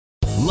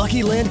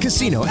Lucky Land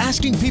Casino,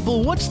 asking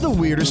people, what's the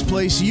weirdest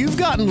place you've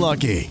gotten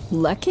lucky?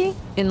 Lucky?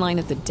 In line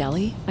at the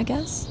deli, I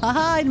guess?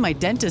 Aha, in my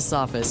dentist's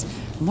office.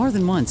 More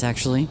than once,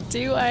 actually.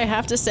 Do I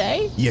have to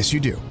say? Yes, you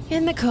do.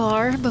 In the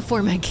car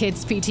before my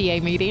kids'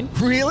 PTA meeting.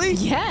 Really?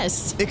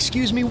 Yes.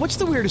 Excuse me, what's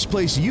the weirdest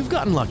place you've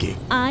gotten lucky?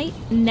 I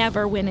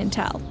never win and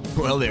tell.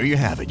 Well, there you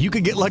have it. You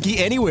can get lucky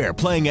anywhere,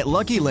 playing at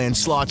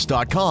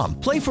LuckyLandSlots.com.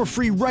 Play for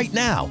free right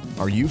now.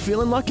 Are you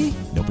feeling lucky?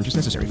 No purchase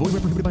necessary. Void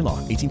where prohibited by law.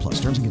 18+.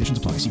 Terms and conditions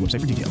apply. See website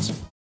for details.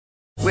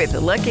 With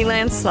the Lucky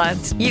Land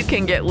Slots, you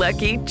can get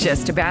lucky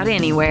just about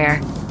anywhere.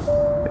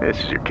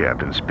 This is your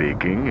captain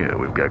speaking.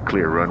 We've got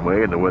clear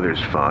runway and the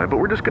weather's fine, but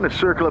we're just going to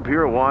circle up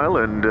here a while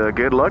and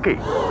get lucky.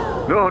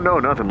 No,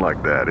 nothing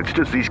like that. It's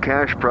just these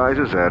cash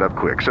prizes add up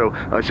quick. So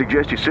I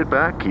suggest you sit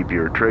back, keep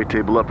your tray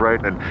table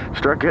upright, and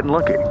start getting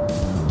lucky.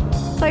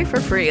 Play for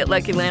free at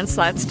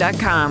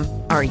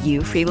LuckyLandSlots.com. Are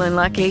you feeling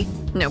lucky?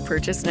 No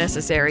purchase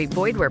necessary.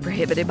 Void where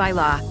prohibited by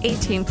law.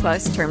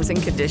 18+ terms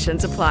and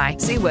conditions apply.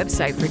 See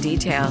website for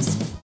details.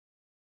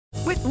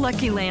 With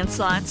Lucky Land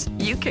Slots,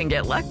 you can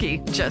get lucky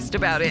just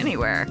about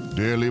anywhere.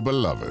 Dearly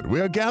beloved,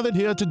 we are gathered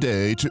here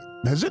today to...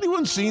 Has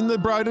anyone seen the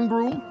bride and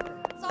groom?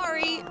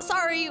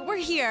 Sorry, we're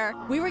here.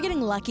 We were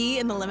getting lucky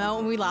in the limo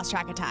and we lost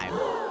track of time.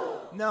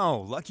 No,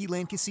 Lucky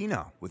Land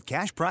Casino, with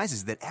cash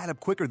prizes that add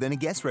up quicker than a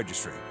guest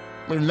registry.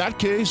 In that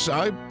case,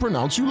 I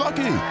pronounce you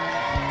lucky.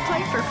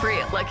 Play for free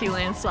at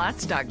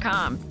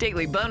LuckyLandSlots.com.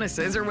 Daily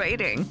bonuses are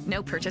waiting.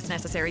 No purchase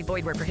necessary.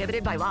 Void where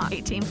prohibited by law.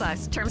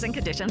 18+. Terms and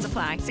conditions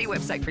apply. See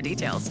website for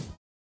details.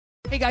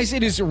 Hey guys,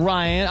 it is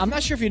Ryan. I'm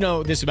not sure if you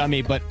know this about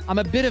me, but I'm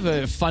a bit of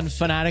a fun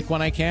fanatic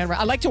when I can.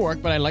 I like to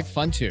work, but I like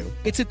fun too.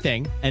 It's a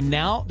thing. And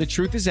now the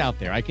truth is out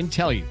there. I can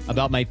tell you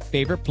about my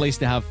favorite place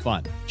to have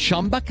fun.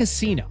 Chumba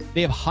Casino.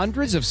 They have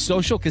hundreds of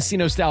social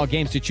casino style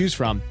games to choose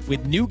from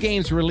with new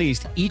games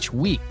released each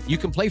week. You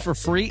can play for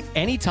free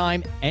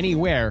anytime,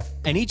 anywhere.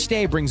 And each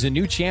day brings a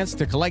new chance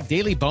to collect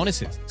daily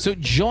bonuses. So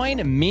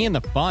join me in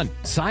the fun.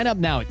 Sign up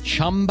now at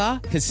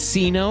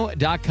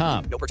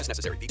ChumbaCasino.com. No purchase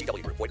necessary.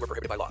 VGW Group. Void where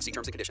prohibited by law. See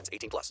terms and conditions.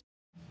 18+.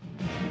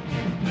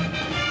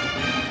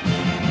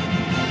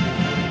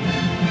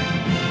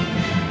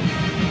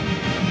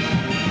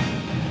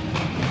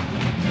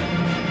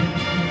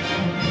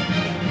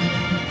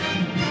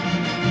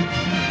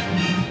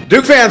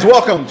 Duke fans,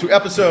 welcome to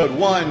episode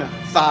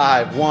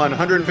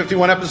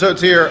 151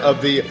 episodes here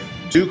of the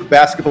Duke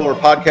Basketball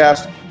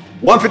Podcast.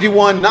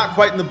 151, not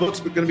quite in the books,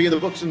 but going to be in the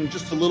books in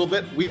just a little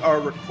bit. We are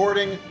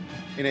recording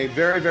in a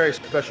very, very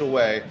special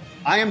way.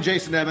 I am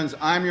Jason Evans.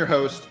 I'm your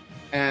host,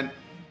 and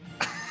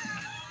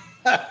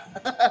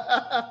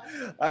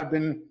I've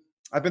been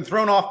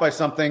thrown off by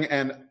something,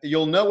 and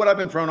you'll know what I've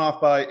been thrown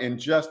off by in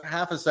just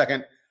half a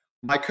second.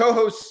 My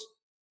co-hosts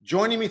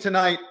joining me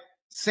tonight,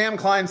 Sam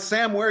Klein.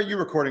 Sam, where are you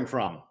recording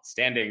from?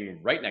 Standing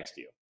right next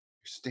to you.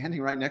 You're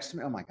standing right next to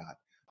me? Oh my God.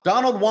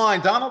 Donald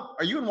Wine. Donald,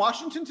 are you in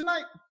Washington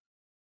tonight?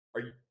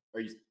 Are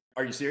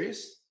you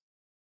serious?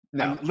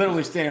 No. I'm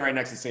literally standing right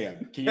next to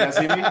Sam. Can you not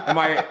see me?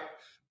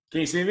 Can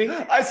you see me?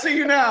 I see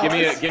you now.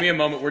 Give me a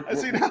moment.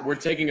 We're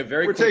taking a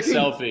very quick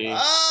selfie.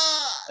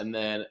 And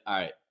then, all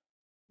right.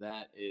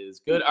 That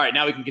is good. All right,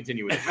 now we can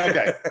continue with it.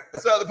 Okay.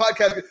 So the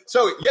podcast.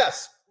 So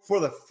yes,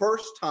 for the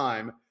first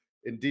time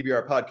in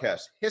DBR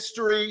Podcast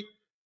history,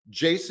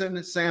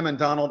 Jason, Sam, and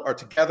Donald are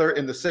together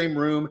in the same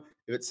room.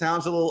 If it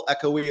sounds a little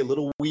echoey, a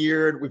little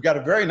weird, we've got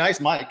a very nice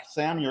mic.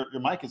 Sam, your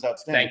mic is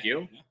outstanding. Thank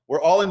you.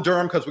 We're all in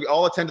Durham because we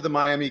all attended the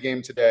Miami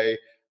game today,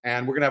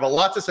 and we're going to have a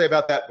lot to say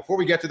about that. Before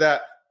we get to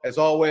that, as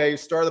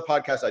always, start of the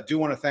podcast, I do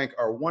want to thank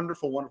our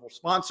wonderful, wonderful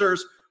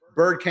sponsors,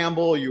 Bird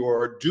Campbell,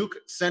 your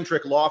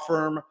Duke-centric law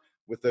firm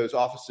with those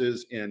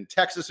offices in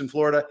Texas and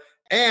Florida,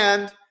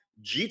 and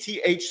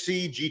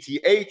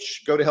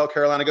GTH, go to hell,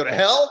 Carolina, go to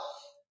hell.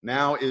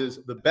 Now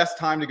is the best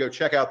time to go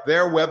check out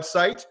their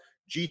website,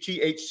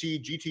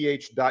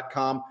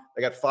 gthcgth.com.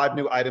 They got 5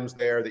 new items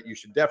there that you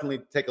should definitely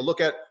take a look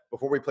at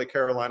before we play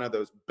Carolina,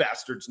 those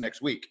bastards,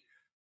 next week.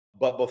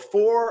 But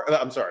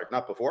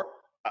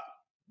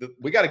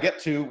we got to get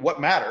to what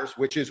matters,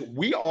 which is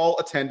we all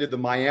attended the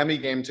Miami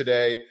game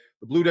today.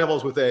 The Blue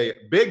Devils with a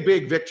big,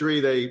 big victory.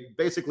 They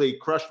basically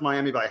crushed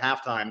Miami by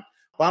halftime.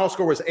 Final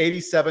score was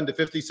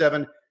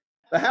 87-57.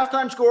 The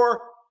halftime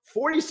score,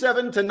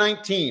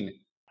 47-19.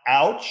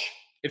 Ouch.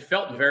 It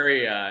felt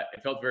very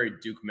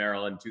Duke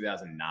Maryland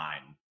 2009.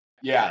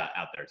 Yeah,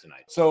 out there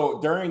tonight. So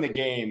during the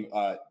game,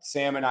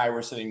 Sam and I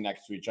were sitting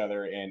next to each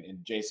other, and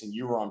Jason,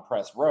 you were on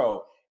press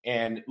row,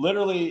 and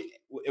literally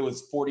it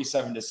was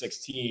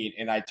 47-16.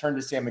 And I turned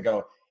to Sam and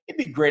go, "It'd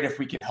be great if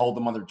we could hold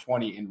them under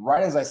 20." And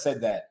right as I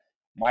said that,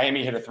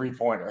 Miami hit a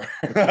 3-pointer.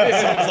 So it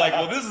was like,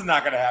 well, this is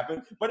not going to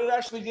happen, but it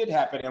actually did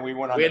happen, and we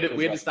went on. We had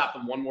to stop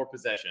them one more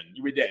possession.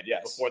 We did,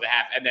 yes, before the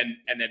half, and then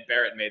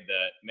Barrett made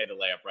the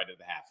layup right at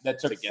the half. That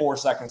took 4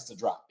 seconds to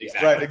drop.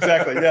 Exactly. Right,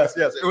 exactly. Yes.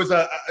 It was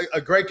a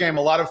great game,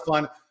 a lot of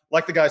fun.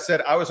 Like the guy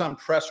said, I was on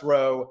press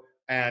row,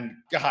 and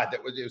God,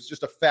 it was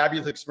just a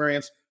fabulous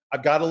experience.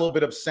 I've got a little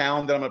bit of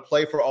sound that I'm going to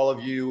play for all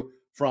of you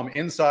from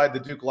inside the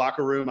Duke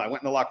locker room. I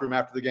went in the locker room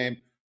after the game,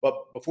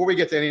 but before we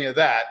get to any of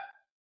that,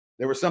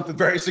 there was something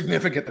very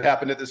significant that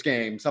happened at this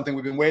game, something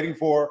we've been waiting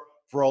for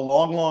a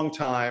long, long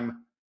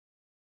time.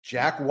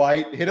 Jack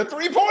White hit a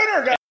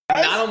three-pointer, guys.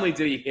 Not only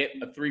did he hit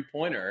a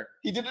three-pointer,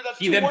 he did it.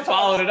 He then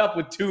followed it up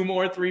with 2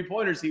 more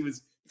three-pointers. He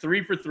was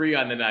 3 for 3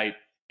 on the night,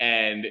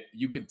 and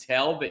you could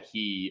tell that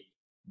he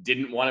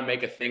didn't want to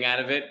make a thing out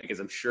of it because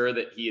I'm sure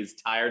that he is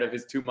tired of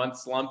his 2-month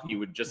slump. He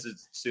would just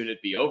as soon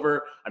it be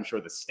over. I'm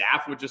sure the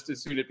staff would just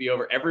as soon it be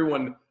over.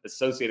 Everyone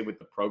associated with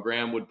the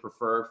program would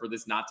prefer for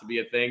this not to be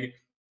a thing.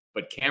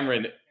 But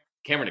Cameron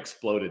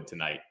exploded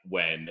tonight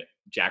when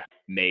Jack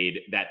made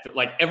that.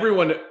 Like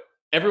everyone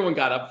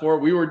got up for it.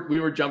 We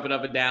were jumping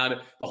up and down.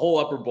 The whole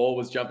upper bowl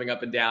was jumping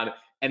up and down.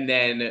 And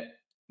then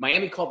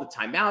Miami called the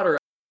timeout or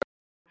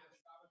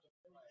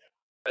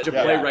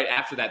play right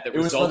after that. That it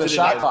was for the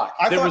shot clock.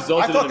 I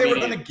thought they were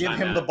going to give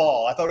him the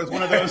ball. I thought it was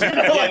one of those.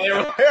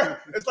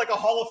 It's like a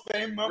Hall of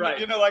Fame moment. Right.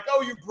 You know, like,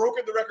 oh, you've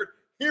broken the record.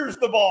 Here's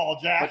the ball,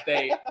 Jack.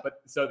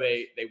 So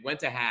they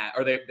went to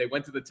they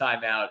went to the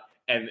timeout.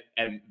 And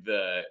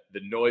the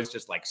noise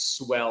just like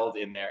swelled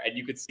in there. And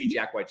you could see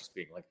Jack White just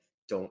being like,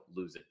 don't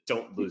lose it.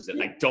 Don't lose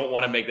it. I don't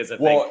want to make this a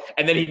thing.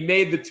 And then he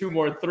made the 2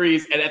 more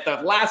threes. And at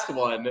the last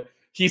one,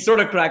 he sort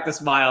of cracked a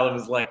smile and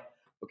was like,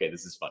 okay,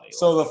 this is funny.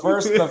 So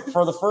for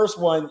the first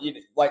one,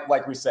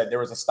 like we said, there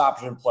was a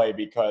stoppage in play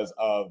because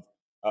of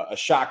a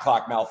shot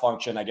clock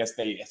malfunction. I guess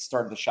they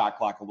started the shot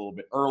clock a little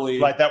bit early.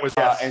 Right, that was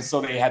and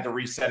so they had to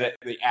reset it.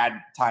 They add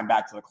time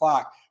back to the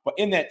clock. But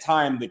in that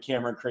time, the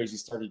Cameron crazy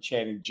started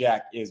chanting,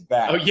 "Jack is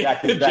back." Oh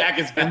yeah, Jack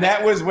is back. And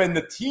that was when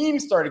the team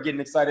started getting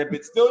excited.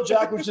 But still,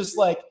 Jack was just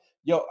like,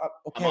 "Yo,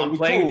 okay, we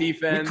playing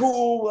defense. We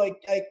cool.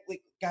 Like,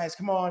 guys,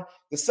 come on."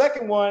 The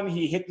second one,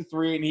 he hit the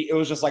 3, and it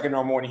was just like a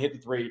normal one. He hit the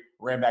 3,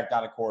 ran back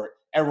down the court.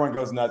 Everyone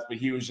goes nuts, but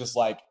he was just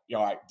like,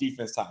 all right,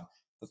 defense time.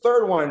 The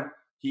third one,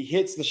 he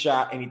hits the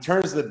shot, and he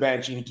turns to the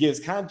bench, and he gives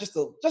kind of just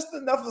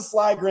enough of a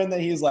sly grin that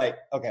he's like,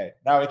 okay,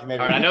 now we can maybe.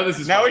 All right, I know this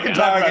is now funny. We can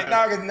talk about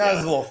now this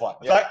is a little fun.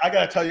 So I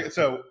got to tell you,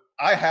 so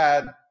I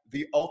had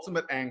the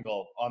ultimate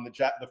angle on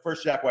the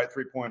first Jack White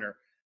three-pointer.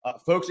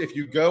 Folks, if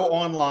you go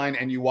online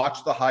and you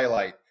watch the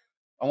highlight,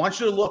 I want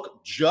you to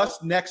look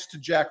just next to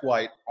Jack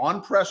White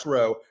on press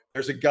row.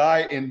 There's a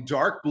guy in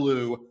dark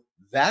blue.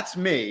 That's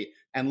me.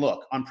 And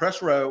look, on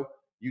press row,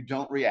 you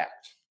don't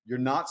react. You're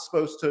not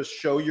supposed to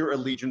show your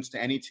allegiance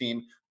to any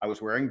team. I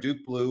was wearing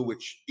Duke blue,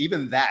 which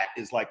even that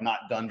is like not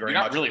done very much.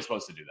 You're not really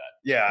supposed to do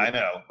that. Yeah, I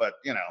know. But,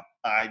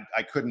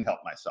 I couldn't help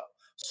myself.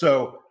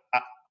 So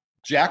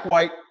Jack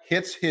White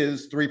hits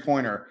his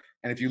three-pointer.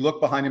 And if you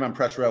look behind him on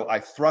press row, I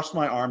thrust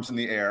my arms in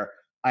the air.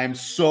 I am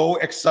so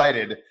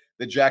excited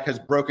that Jack has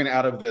broken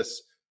out of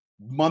this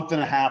month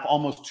and a half,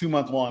 almost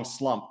 2-month-long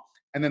slump.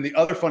 And then the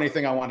other funny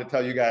thing I wanted to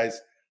tell you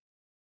guys,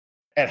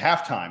 at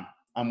halftime,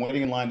 I'm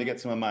waiting in line to get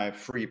some of my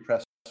free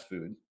press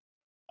food.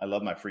 I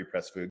love my free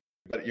press food,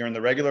 but you're in the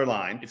regular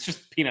line. It's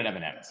just peanut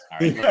M&Ms. All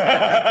right.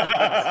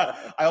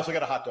 I also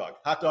got a hot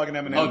dog and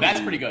M&Ms. Oh,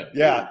 that's pretty good.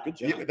 Yeah. Ooh, good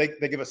job.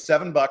 They give us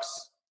 $7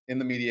 in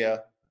the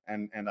media,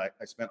 and I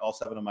spent all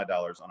 7 of my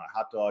dollars on a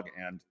hot dog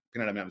and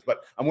peanut M&Ms. But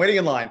I'm waiting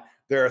in line.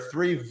 There are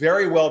 3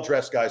 very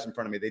well-dressed guys in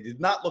front of me. They did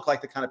not look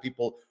like the kind of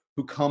people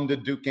who come to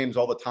Duke games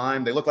all the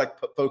time. They look like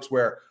folks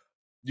where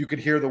you could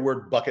hear the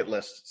word bucket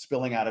list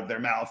spilling out of their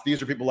mouth.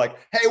 These are people like,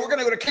 hey, we're going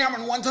to go to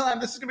Cameron one time.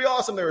 This is going to be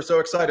awesome. They were so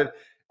excited.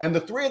 And the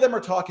 3 of them are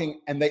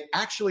talking, and they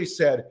actually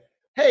said,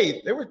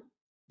 hey,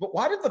 but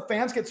why did the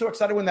fans get so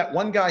excited when that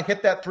one guy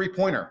hit that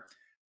three-pointer?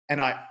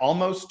 And I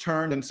almost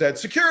turned and said,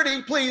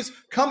 security, please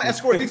come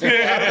escort these people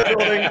out of the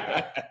building.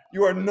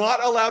 You are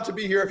not allowed to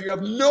be here if you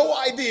have no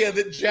idea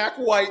that Jack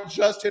White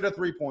just hit a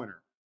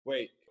three-pointer.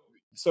 Wait,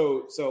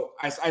 so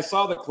I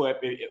saw the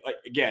clip.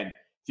 Again,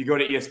 if you go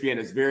to ESPN,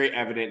 it's very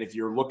evident. If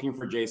you're looking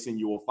for Jason,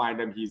 you will find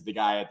him. He's the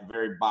guy at the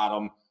very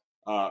bottom,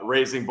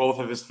 raising both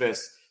of his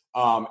fists.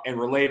 And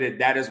related,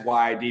 that is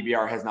why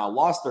DBR has now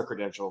lost their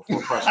credential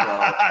for press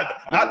row.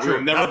 Not true.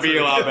 Will never be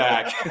allowed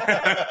back.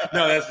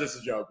 No, that's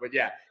just a joke. But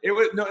yeah, it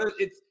was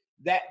it's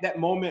that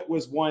moment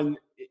was one.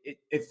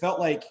 It felt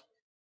like,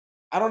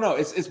 I don't know.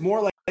 It's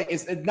more like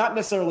it's not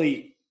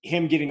necessarily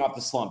him getting off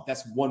the slump.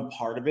 That's one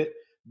part of it,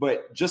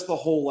 but just the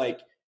whole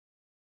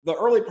the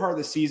early part of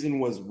the season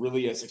was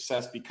really a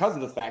success because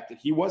of the fact that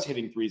he was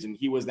hitting threes and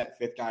he was that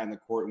 5th guy in the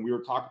court. And we were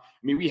talking,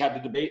 we had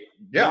the debate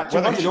not too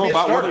long ago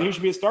about whether he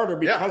should be a starter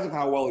because of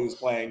how well he was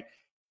playing.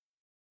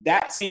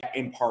 That scene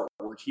in part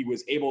where he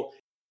was able,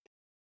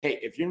 hey,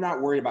 if you're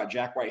not worried about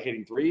Jack White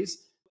hitting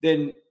threes,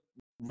 then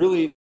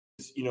really,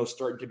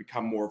 starting to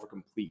become more of a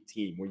complete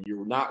team where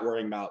you're not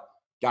worrying about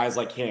guys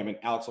like him and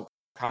Alex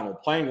O'Connell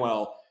playing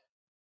well.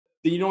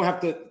 Then you don't have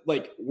to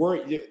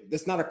worry.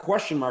 That's not a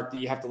question mark that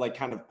you have to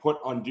kind of put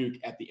on Duke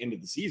at the end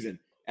of the season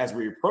as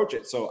we approach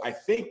it. So I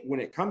think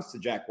when it comes to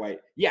Jack White,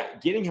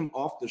 getting him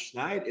off the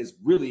schneid is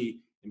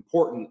really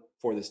important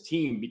for this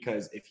team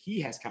because if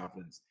he has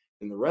confidence,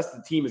 then the rest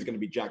of the team is going to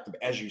be jacked up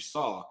as you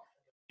saw,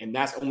 and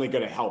that's only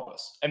going to help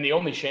us. And the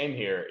only shame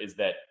here is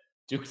that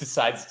Duke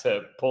decides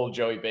to pull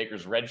Joey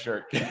Baker's red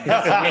shirt. And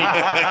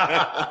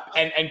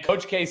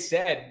Coach K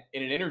said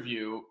in an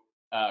interview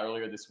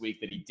earlier this week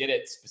that he did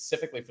it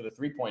specifically for the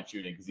three-point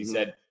shooting because he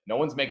said, no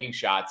one's making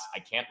shots. I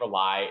can't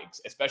rely,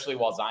 especially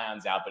while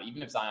Zion's out. But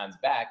even if Zion's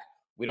back,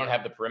 we don't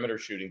have the perimeter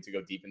shooting to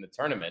go deep in the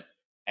tournament.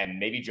 And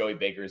maybe Joey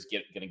Baker is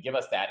going to give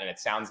us that. And it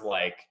sounds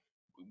like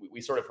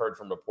we sort of heard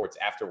from reports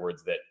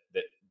afterwards that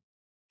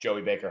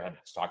Joey Baker had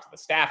talked to the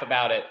staff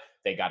about it.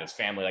 They got his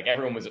family. Like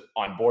everyone was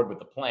on board with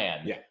the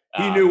plan. Yeah.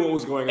 He knew what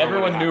was going on.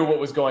 Everyone knew what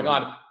was going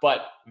on,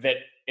 but that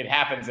it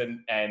happens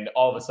and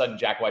all of a sudden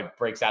Jack White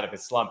breaks out of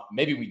his slump.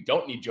 Maybe we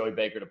don't need Joey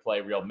Baker to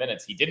play real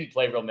minutes. He didn't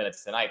play real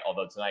minutes tonight,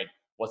 although tonight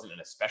wasn't an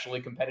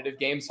especially competitive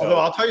game. So although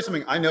I'll tell you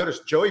something, I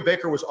noticed Joey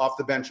Baker was off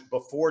the bench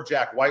before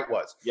Jack White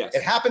was. Yes.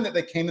 It happened that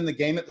they came in the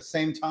game at the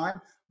same time,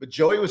 but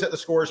Joey was at the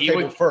scorer's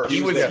table first.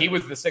 He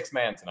was the sixth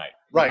man tonight.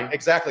 Right,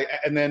 exactly.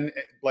 And then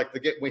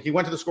when he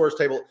went to the scorer's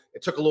table,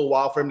 it took a little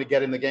while for him to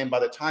get in the game. By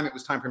the time it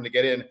was time for him to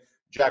get in,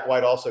 Jack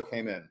White also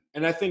came in.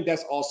 And I think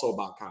that's also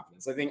about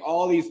confidence. I think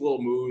all these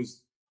little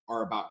moves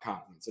are about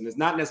confidence. And it's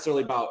not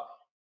necessarily about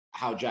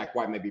how Jack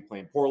White may be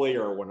playing poorly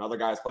or when other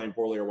guys playing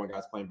poorly or one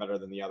guy's playing better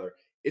than the other.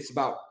 It's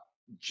about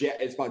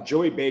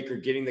Joey Baker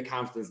getting the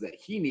confidence that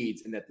he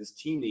needs and that this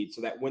team needs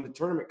so that when the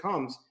tournament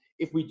comes,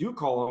 if we do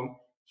call him,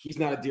 he's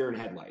not a deer in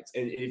headlights.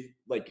 And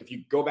if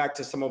you go back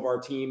to some of our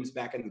teams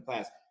back in the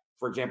past,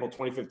 for example,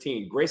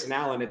 2015, Grayson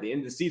Allen at the end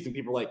of the season,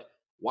 people were like,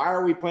 why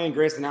are we playing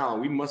Grayson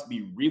Allen? We must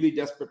be really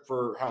desperate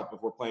for help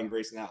if we're playing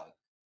Grayson Allen.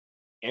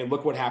 And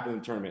look what happened in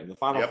the tournament. In the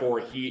Final Four,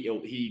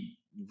 he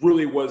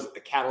really was a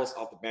catalyst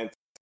off the bench,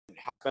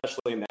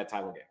 especially in that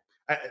title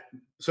game.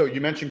 So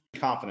you mentioned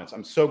confidence.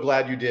 I'm so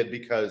glad you did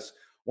because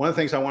one of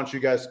the things I want you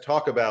guys to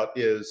talk about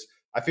is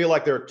I feel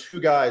like there are two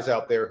guys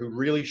out there who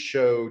really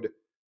showed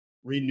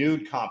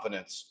renewed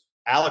confidence.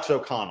 Alex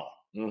O'Connell,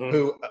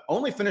 who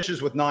only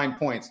finishes with 9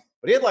 points,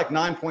 but he had like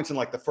 9 points in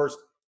like the first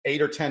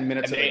 8 or 10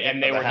 minutes.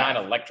 And they were 9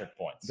 electric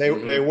points. They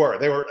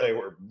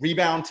were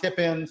rebound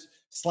tip-ins,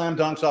 slam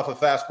dunks off of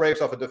fast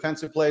breaks, off of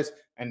defensive plays,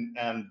 and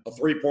a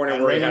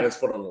three-pointer where he had his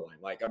foot on the line.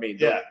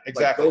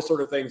 Exactly. Those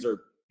sort of things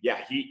are,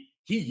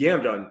 he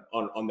yammed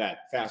on that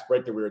fast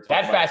break that we were talking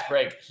about. That fast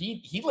break,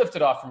 he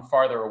lifted off from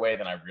farther away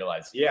than I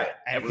realized. Yeah,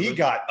 and he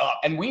got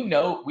up. And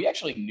we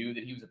actually knew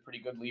that he was a pretty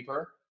good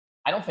leaper.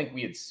 I don't think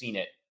we had seen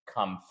it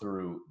come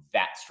through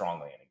that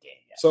strongly in a game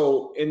yet.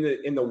 So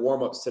in the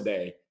warm-ups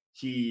today,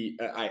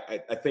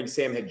 I think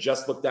Sam had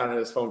just looked down at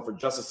his phone for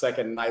just a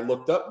second, and I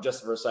looked up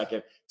just for a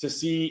second to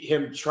see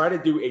him try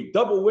to do a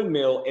double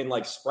windmill and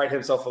like sprite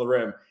himself for the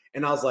rim.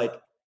 And I was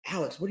like,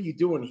 Alex, what are you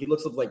doing? He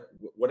looks like,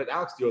 what did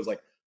Alex do? I was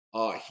like,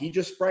 he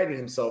just sprited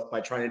himself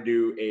by trying to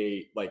do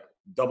a like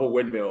double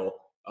windmill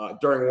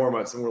during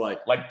warm-ups. And we're like,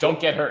 don't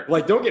get hurt.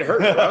 Don't get hurt,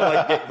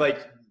 bro.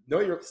 No,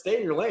 you're stay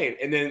in your lane.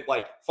 And then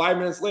like 5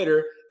 minutes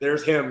later,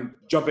 there's him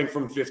jumping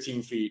from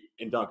 15 feet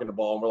and dunking the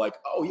ball. And we're like,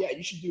 oh yeah,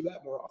 you should do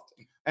that more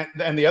often.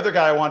 And the other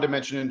guy I wanted to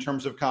mention in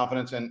terms of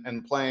confidence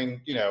and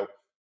playing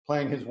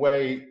his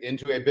way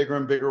into a bigger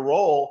and bigger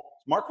role,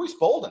 Marquise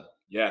Bolden.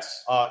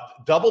 Yes.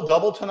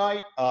 Double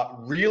tonight.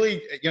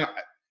 Really,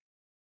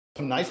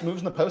 some nice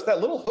moves in the post.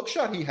 That little hook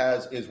shot he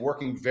has is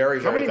working very,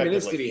 very effectively. How many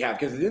minutes did he have?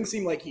 Because it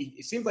seemed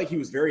like he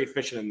was very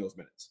efficient in those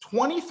minutes.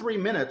 23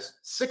 minutes,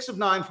 6 of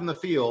 9 from the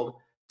field,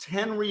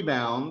 10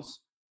 rebounds,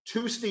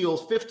 2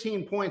 steals,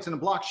 15 points, and a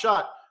blocked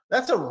shot.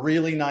 That's a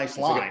really nice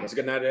line. That's a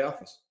good night at the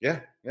office.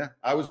 Yeah.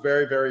 I was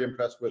very, very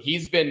impressed with.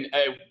 He's been.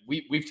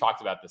 We've talked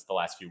about this the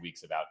last few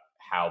weeks about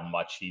how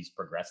much he's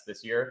progressed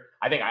this year.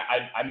 I think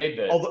I made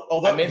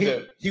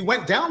the. He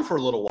went down for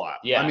a little while.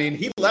 Yeah. I mean,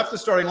 he left the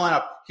starting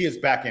lineup. He is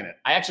back in it.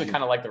 I actually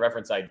kind of like the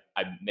reference I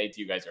made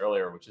to you guys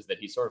earlier, which is that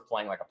he's sort of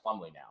playing like a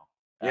Plumlee now.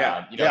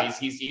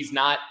 He's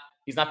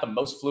not the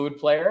most fluid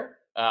player,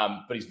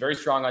 but he's very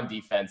strong on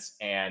defense,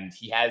 and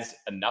he has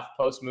enough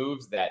post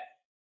moves that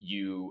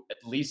you at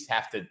least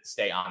have to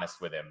stay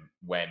honest with him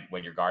when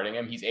you're guarding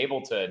him. He's able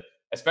to,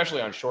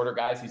 especially on shorter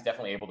guys, he's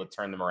definitely able to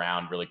turn them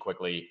around really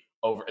quickly,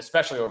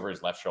 especially over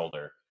his left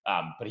shoulder.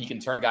 But he can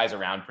turn guys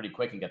around pretty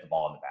quick and get the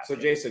ball in the basket.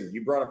 So Jason,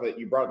 you brought up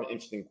an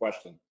interesting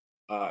question.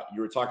 You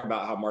were talking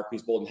about how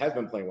Marquise Bolden has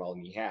been playing well,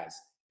 and he has,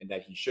 and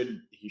that he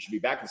should be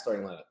back in the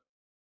starting lineup.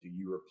 Do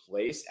you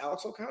replace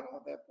Alex O'Connell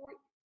at that point?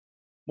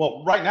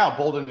 Well, right now,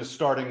 Bolden is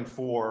starting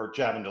for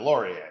Javin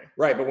DeLaurier.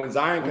 Right, but when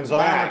Zion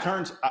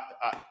returns,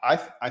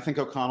 I think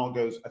O'Connell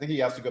goes. I think he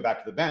has to go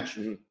back to the bench.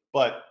 Mm-hmm.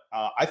 But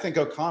I think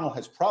O'Connell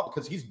has probably,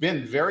 because he's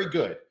been very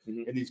good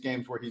in these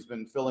games where he's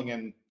been filling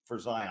in for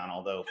Zion.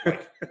 Although,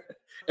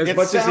 as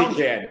much as he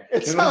can,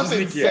 it sounds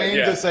insane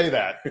to say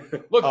that.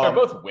 Look, they're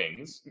both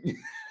wings,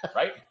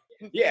 right?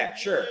 Yeah,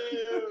 sure.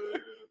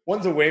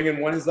 One's a wing and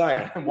one is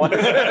Zion. But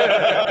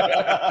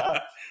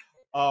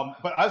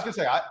I was going to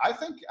say, I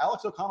think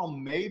Alex O'Connell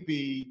may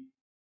be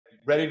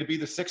ready to be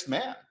the sixth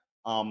man.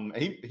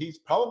 He's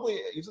probably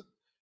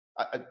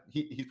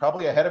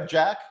ahead of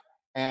Jack,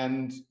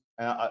 and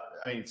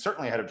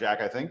certainly ahead of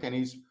Jack, I think, and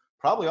he's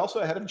probably also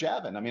ahead of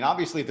Javin. I mean,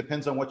 obviously, it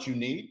depends on what you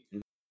need,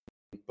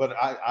 but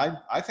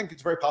I think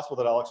it's very possible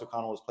that Alex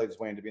O'Connell has played his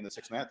way into being the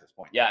sixth man at this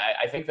point. Yeah,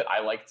 I think that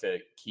I like to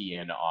key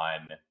in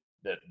on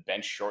the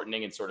bench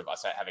shortening and sort of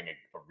us having a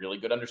really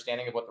good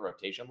understanding of what the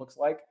rotation looks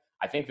like.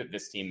 I think that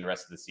this team, the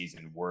rest of the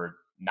season, we're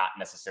not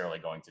necessarily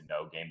going to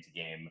know game to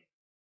game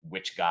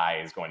which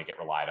guy is going to get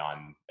relied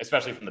on,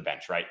 especially from the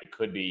bench, right? It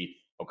could be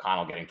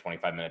O'Connell getting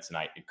 25 minutes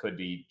tonight. It could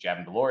be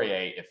Javin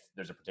DeLaurier if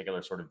there's a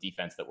particular sort of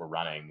defense that we're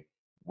running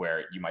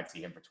where you might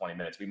see him for 20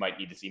 minutes. We might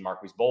need to see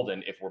Marquise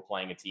Bolden if we're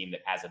playing a team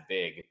that has a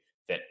big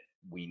that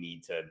we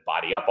need to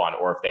body up on,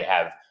 or if they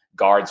have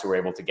guards who are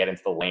able to get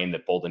into the lane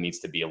that Bolden needs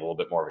to be a little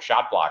bit more of a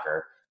shot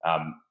blocker.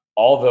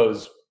 All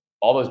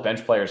those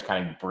bench players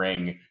kind of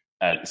bring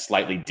a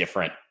slightly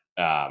different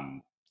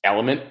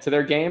element to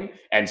their game.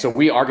 And so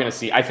we are going to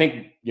see, I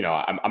think,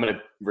 I'm going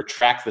to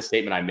retract the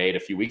statement I made a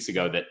few weeks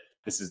ago that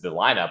this is the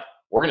lineup.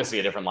 We're going to see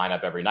a different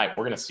lineup every night.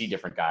 We're going to see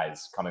different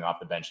guys coming off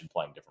the bench and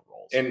playing different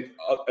roles. And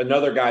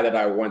another guy that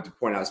I want to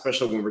point out,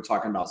 especially when we're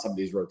talking about some of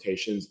these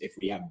rotations, if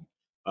we have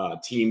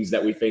teams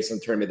that we face in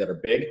the tournament that are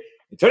big,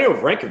 Antonio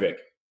Vrankovic,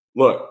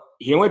 look,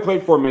 he only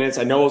played 4 minutes.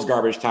 I know it was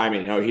garbage time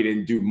and he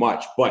didn't do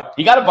much, but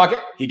he got a bucket.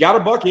 He got a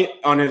bucket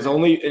on his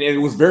only, and it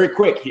was very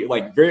quick. He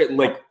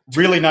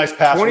really nice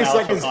pass. 20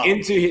 seconds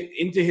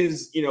into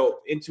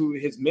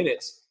his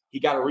minutes, he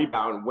got a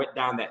rebound, went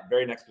down that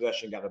very next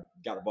possession, got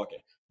a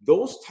bucket.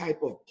 Those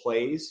type of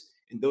plays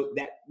and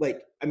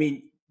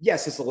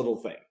yes, it's a little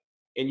thing,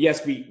 and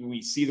yes,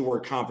 we see the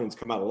word confidence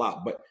come out a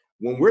lot. But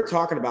when we're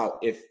talking about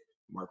if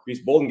Marquise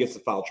Bolden gets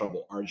into foul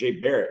trouble,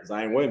 RJ Barrett,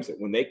 Zion Williamson,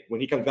 when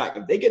he comes back,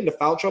 if they get into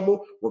foul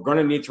trouble, we're going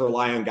to need to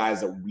rely on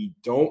guys that we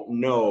don't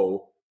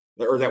know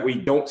or that we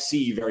don't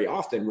see very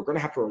often. We're going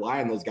to have to rely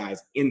on those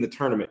guys in the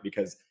tournament,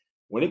 because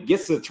when it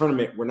gets to the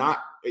tournament,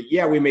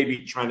 we may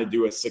be trying to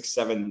do a 6,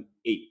 7,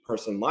 8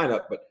 person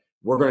lineup, but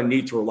we're going to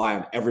need to rely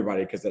on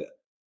everybody, because that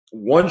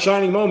one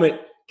shining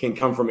moment can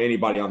come from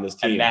anybody on this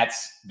team. And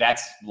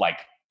that's like,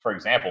 for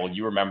example,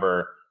 you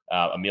remember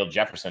Emil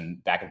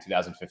Jefferson back in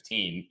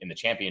 2015 in the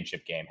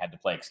championship game had to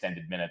play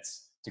extended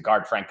minutes to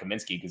guard Frank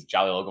Kaminsky because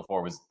Jalil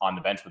Okafor was on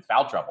the bench with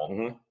foul trouble.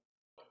 Mm-hmm.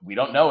 We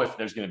don't know if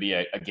there's going to be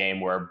a game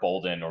where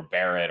Bolden or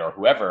Barrett or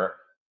whoever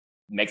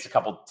makes a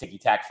couple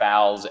ticky-tack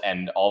fouls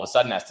and all of a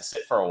sudden has to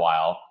sit for a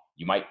while.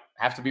 You might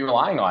have to be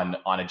relying on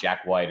a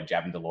Jack White, a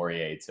Javin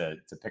DeLaurier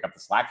to pick up the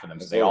slack for them.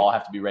 So they all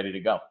have to be ready to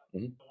go.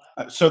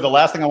 Mm-hmm. So the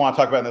last thing I want to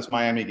talk about in this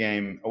Miami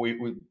game,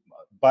 we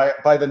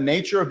by the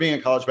nature of being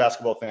a college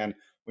basketball fan,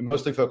 we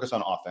mostly focus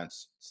on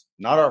offense. It's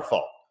not our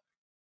fault.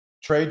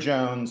 Trey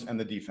Jones and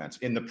the defense.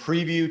 In the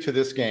preview to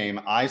this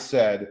game, I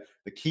said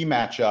the key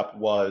matchup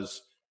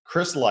was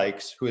Chris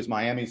Likes, who is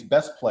Miami's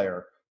best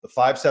player, the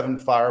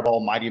 5'7" fireball,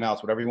 mighty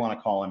mouse, whatever you want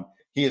to call him.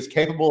 He is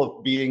capable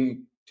of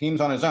beating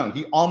teams on his own.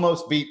 He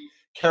almost beat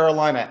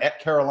Carolina at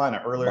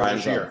Carolina earlier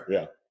this year.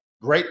 Yeah.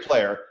 Great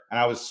player. And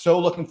I was so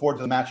looking forward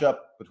to the matchup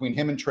between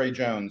him and Trey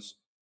Jones.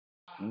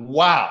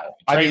 Wow.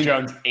 Trey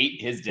Jones ate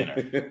his dinner.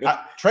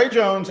 Trey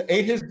Jones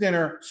ate his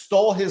dinner,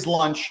 stole his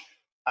lunch.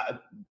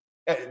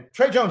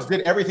 Trey Jones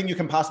did everything you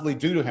can possibly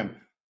do to him.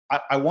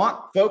 I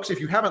want, folks,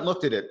 if you haven't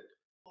looked at it,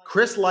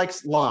 Chris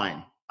Likes'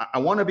 line, I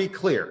want to be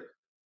clear.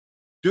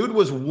 Dude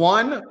was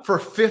 1 for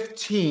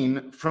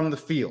 15 from the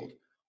field.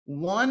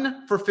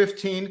 1 for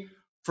 15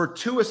 for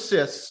 2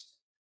 assists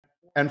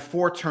and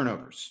 4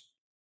 turnovers.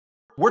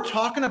 We're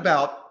talking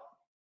about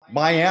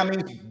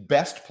Miami's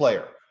best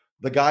player,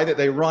 the guy that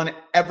they run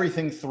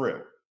everything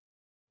through.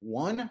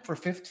 1 for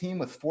 15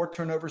 with 4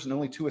 turnovers and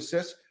only 2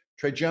 assists.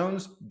 Trey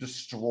Jones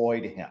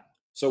destroyed him.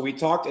 So we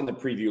talked in the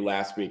preview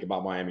last week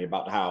about Miami,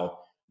 about how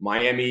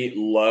Miami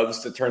loves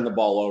to turn the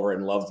ball over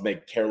and loves to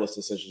make careless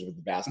decisions with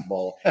the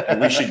basketball,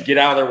 and we should get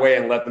out of their way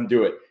and let them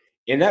do it.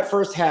 In that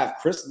first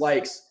half, Chris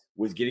Likes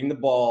was getting the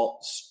ball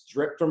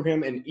stripped from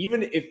him, and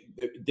even if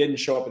it didn't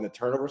show up in the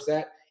turnover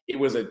stat, it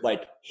was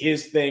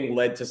his thing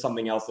led to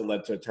something else that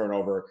led to a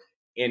turnover.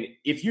 And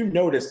if you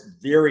notice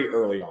very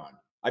early on,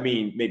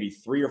 maybe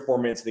 3 or 4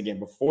 minutes of the game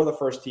before the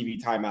first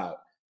TV timeout,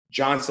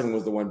 Johnson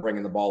was the one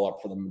bringing the ball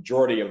up for the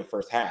majority of the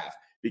first half,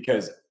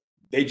 because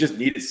they just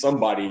needed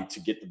somebody to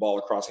get the ball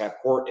across half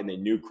court, and they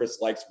knew Chris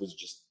Likes was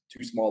just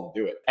too small to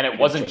do it. And it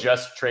wasn't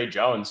just Trey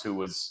Jones who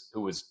was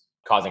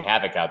causing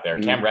havoc out there.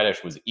 Mm-hmm. Cam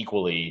Reddish was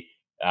equally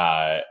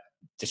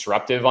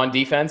disruptive on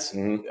defense.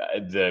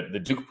 Mm-hmm. The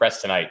Duke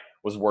press tonight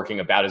was working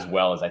about as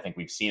well as I think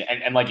we've seen.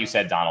 And like you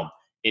said, Donald,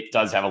 it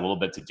does have a little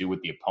bit to do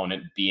with the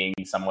opponent being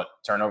somewhat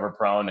turnover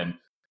prone and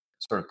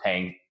sort of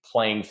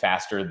playing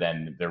faster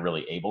than they're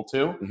really able to.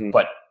 Mm-hmm.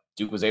 But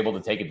Duke was able to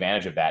take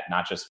advantage of that,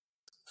 not just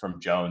from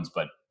Jones,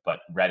 but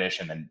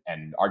Reddish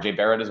and RJ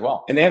Barrett as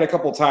well. And they had a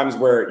couple of times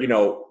where,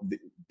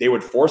 they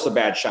would force a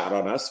bad shot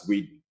on us.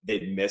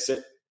 They'd miss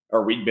it,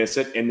 or we'd miss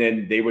it. And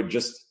then they would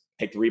just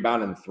take the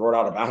rebound and throw it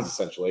out of bounds,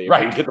 essentially.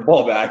 Right. We'd get the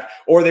ball back,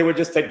 or they would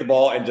just take the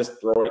ball and just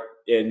throw it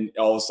in.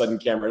 All of a sudden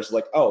Cameron's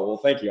like, oh, well,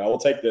 thank you. I will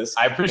take this.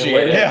 I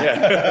appreciate it.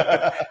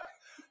 Yeah.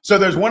 So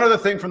there's one other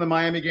thing from the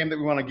Miami game that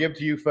we want to give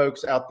to you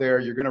folks out there.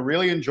 You're going to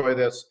really enjoy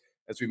this.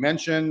 As we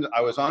mentioned,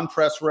 I was on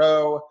press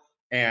row.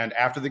 And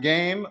after the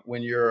game,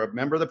 when you're a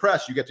member of the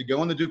press, you get to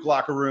go in the Duke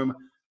locker room.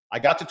 I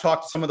got to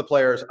talk to some of the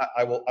players.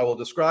 I will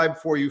describe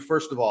for you,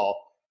 first of all,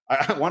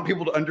 I want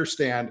people to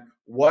understand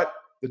what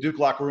the Duke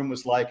locker room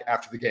was like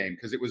after the game,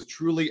 because it was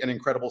truly an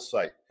incredible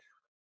sight.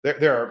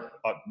 there are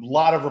a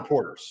lot of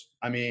reporters.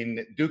 I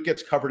mean, Duke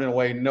gets covered in a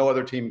way no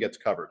other team gets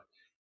covered.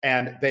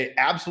 And they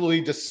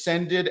absolutely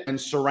descended and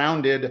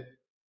surrounded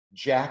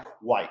Jack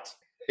White.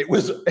 It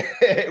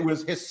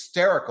was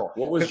hysterical.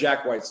 What was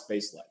Jack White's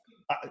face like?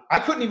 I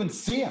couldn't even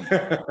see him.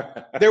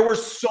 There were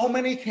so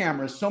many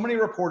cameras, so many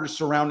reporters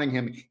surrounding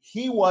him.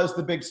 He was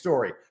the big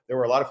story. There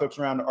were a lot of folks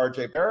around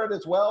RJ Barrett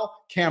as well.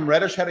 Cam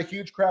Reddish had a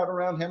huge crowd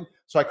around him.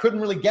 So I couldn't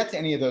really get to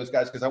any of those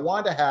guys because I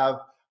wanted to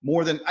have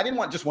more than, I didn't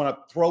want to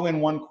throw in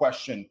one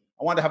question.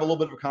 I wanted to have a little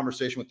bit of a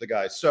conversation with the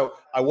guys. So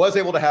I was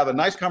able to have a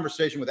nice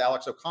conversation with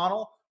Alex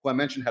O'Connell, who I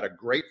mentioned had a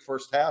great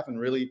first half and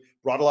really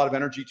brought a lot of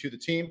energy to the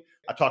team.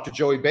 I talked to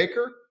Joey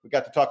Baker. We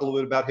got to talk a little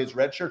bit about his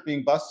red shirt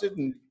being busted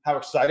and how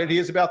excited he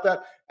is about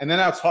that. And then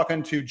I was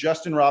talking to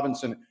Justin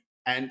Robinson.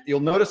 And you'll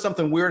notice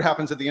something weird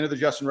happens at the end of the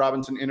Justin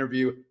Robinson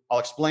interview. I'll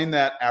explain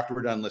that after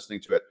we're done listening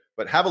to it.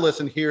 But have a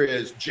listen. Here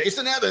is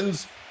Jason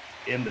Evans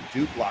in the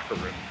Duke locker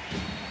room.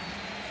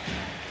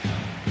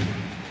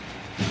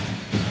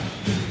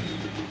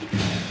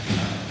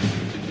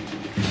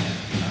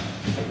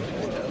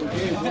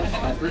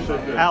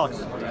 Alex.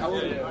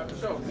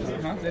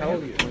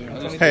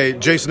 Hey,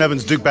 Jason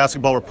Evans, Duke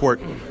Basketball Report.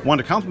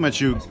 Wanted to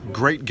compliment you.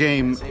 Great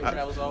game.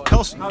 Tell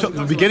us,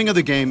 the beginning of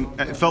the game,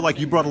 it felt like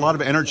you brought a lot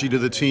of energy to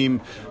the team.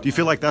 Do you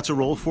feel like that's a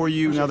role for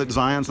you now that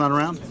Zion's not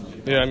around?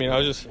 Yeah, I mean, I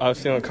was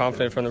feeling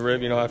confident from the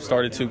rib. You know, I've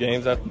started 2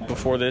 games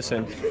before this,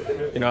 and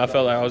you know, I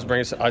felt like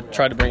I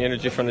tried to bring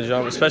energy from the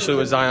jump, especially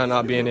with Zion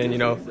not being in. You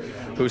know,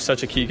 who's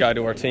such a key guy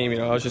to our team. You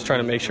know, I was just trying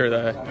to make sure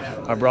that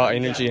I brought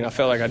energy, and I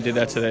felt like I did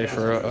that today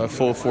for a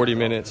full 40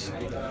 minutes.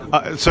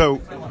 So,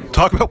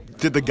 talk about,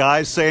 did the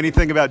guys say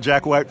anything about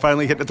Jack White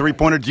finally hitting the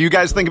 3-pointer? Do you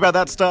guys think about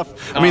that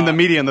stuff? I mean, the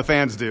media and the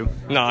fans do.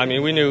 No, I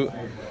mean, we knew.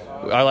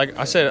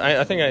 I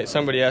think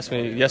somebody asked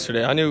me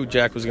yesterday. I knew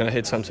Jack was going to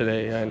hit some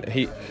today, and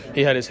he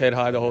had his head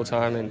high the whole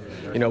time, and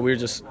you know we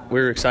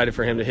were excited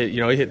for him to hit.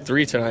 You know, he hit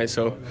 3 tonight,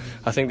 so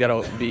I think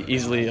that'll be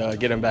easily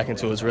get him back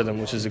into his rhythm,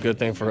 which is a good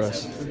thing for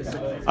us.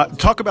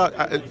 Talk about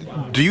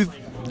do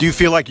you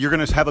feel like you're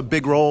going to have a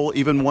big role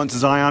even once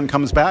Zion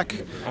comes back?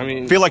 I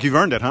mean, feel like you've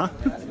earned it, huh?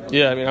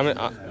 Yeah,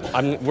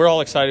 I mean, we're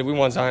all excited. We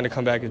want Zion to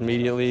come back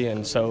immediately,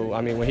 and so I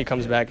mean, when he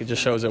comes back, it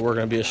just shows that we're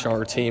going to be a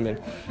stronger team. And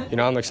you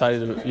know, I'm excited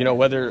to, you know,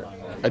 whether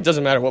it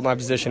doesn't matter what my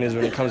position is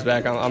when he comes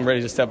back, I'm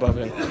ready to step up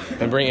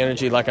and bring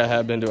energy like I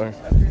have been doing.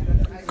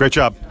 Great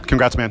job,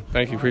 congrats, man.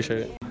 Thank you,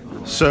 appreciate it.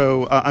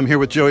 So I'm here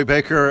with Joey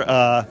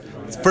Baker.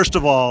 First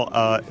of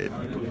all,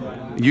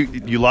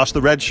 you lost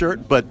the red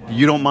shirt, but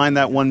you don't mind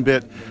that one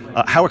bit.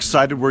 How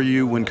excited were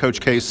you when Coach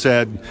K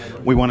said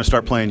we want to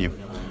start playing you?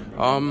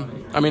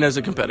 I mean, as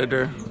a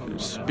competitor,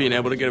 just being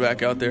able to get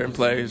back out there and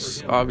play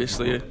is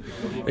obviously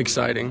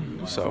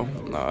exciting. So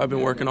I've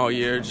been working all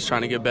year, just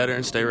trying to get better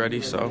and stay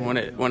ready. So when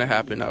it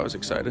happened, I was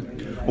excited.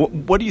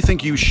 What do you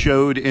think you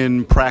showed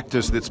in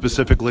practice that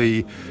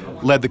specifically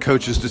led the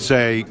coaches to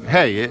say,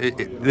 "Hey,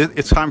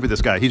 it's time for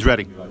this guy. He's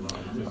ready"?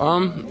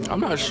 I'm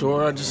not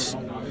sure. I just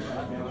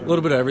a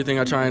little bit of everything.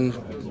 I try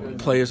and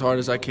play as hard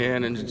as I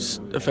can and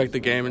just affect the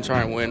game and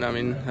try and win. I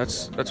mean,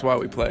 that's why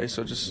we play.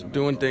 So just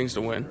doing things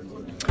to win.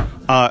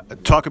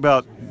 Talk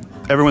about,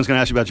 everyone's going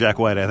to ask you about Jack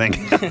White, I think.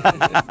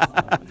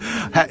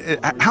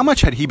 How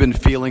much had he been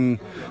feeling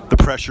the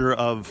pressure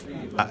of,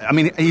 I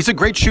mean, he's a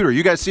great shooter.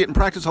 You guys see it in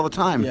practice all the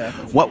time. Yeah.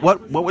 What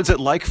was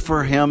it like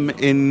for him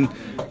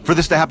for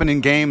this to happen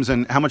in games,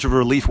 and how much of a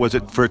relief was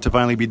it for it to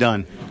finally be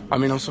done? I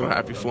mean, I'm so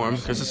happy for him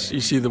because you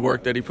see the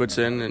work that he puts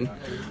in, and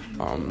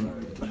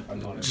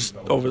just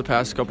over the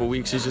past couple of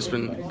weeks, he's just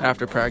been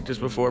after practice,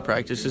 before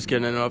practice, just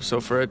getting it up.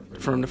 So for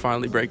him to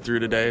finally break through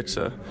today,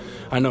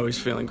 I know he's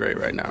feeling great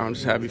right now. I'm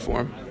just happy for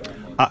him.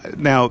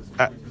 Now,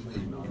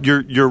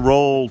 your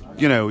role,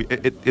 you know,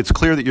 it's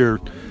clear that you're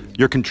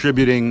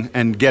contributing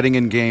and getting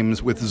in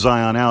games with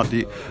Zion out.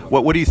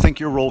 What do you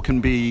think your role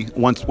can be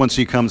once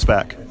he comes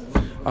back?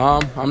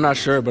 I'm not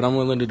sure, but I'm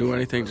willing to do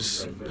anything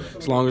just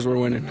as long as we're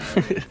winning.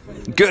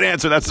 Good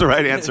answer. That's the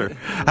right answer.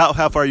 How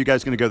far are you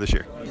guys going to go this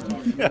year?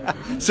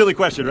 Silly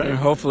question, right?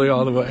 Hopefully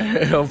all the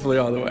way. Hopefully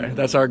all the way.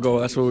 That's our goal.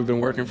 That's what we've been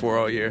working for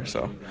all year.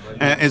 So,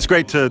 and it's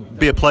great to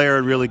be a player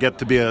and really get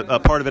to be a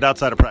part of it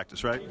outside of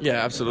practice, right?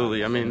 Yeah,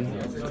 absolutely. I mean,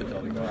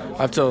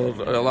 I've told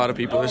a lot of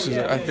people I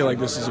feel like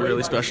this is a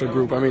really special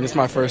group. I mean, it's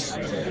my first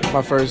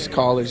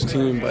college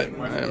team, but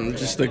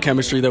just the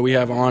chemistry that we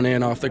have on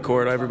and off the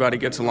court, everybody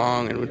gets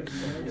along, and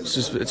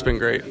it's been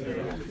great.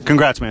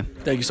 Congrats, man.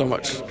 Thank you so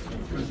much.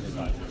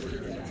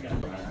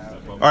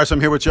 All right, so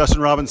I'm here with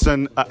Justin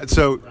Robinson.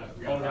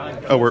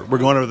 We're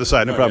going over the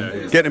side, no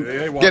problem. Getting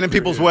in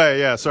people's way.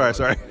 Yeah, sorry.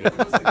 So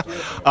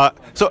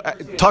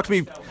talk to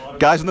me,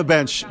 guys on the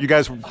bench. You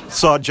guys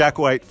saw Jack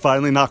White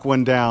finally knock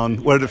one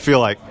down. What did it feel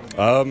like?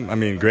 I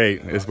mean,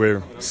 great.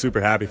 We're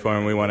super happy for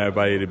him. We want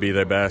everybody to be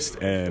their best,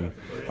 and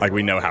like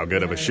we know how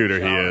good of a shooter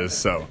he is.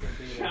 So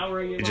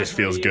it just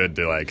feels good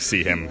to like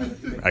see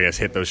him, I guess,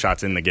 hit those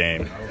shots in the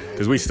game,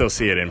 because we still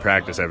see it in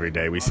practice every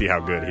day. We see how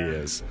good he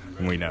is,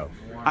 and we know.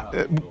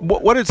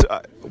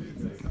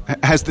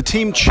 Has the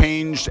team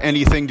changed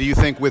anything, do you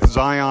think, with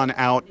Zion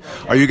out?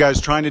 Are you guys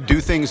trying to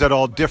do things at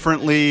all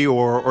differently,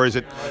 or is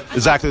it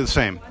exactly the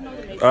same?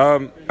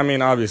 I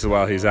mean, obviously,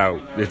 while he's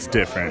out, it's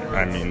different.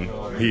 I mean,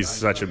 he's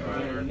such a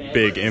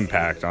big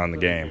impact on the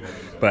game.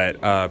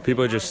 But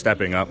people are just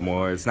stepping up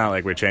more. It's not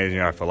like we're changing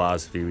our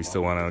philosophy. We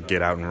still want to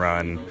get out and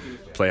run,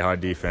 play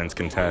hard defense,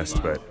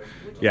 contest. But,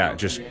 yeah,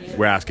 just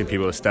we're asking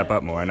people to step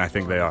up more, and I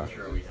think they are.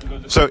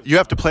 So you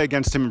have to play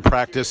against him in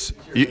practice.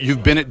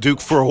 You've been at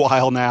Duke for a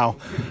while now.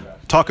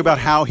 Talk about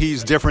how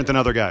he's different than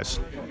other guys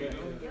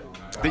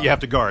that you have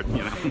to guard,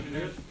 you know.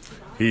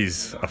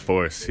 He's a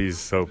force. He's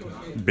so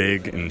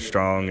big and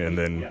strong, and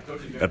then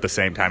at the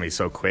same time he's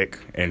so quick,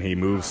 and he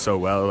moves so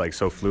well, like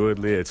so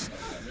fluidly.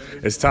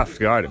 It's tough to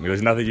guard him.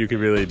 There's nothing you can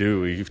really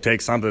do. You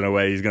take something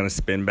away, he's going to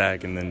spin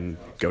back and then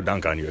go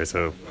dunk on you.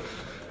 So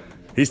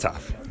he's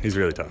tough. He's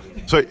really tough.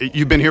 So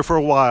you've been here for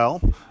a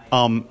while.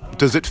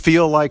 Does it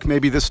feel like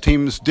maybe this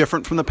team's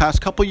different from the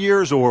past couple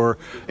years, or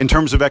in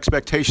terms of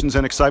expectations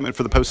and excitement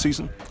for the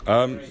postseason?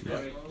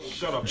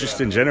 Just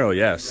in general,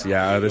 yes.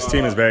 Yeah, this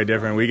team is very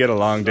different. We get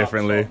along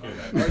differently.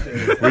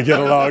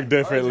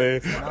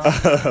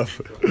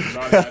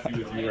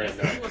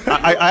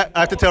 I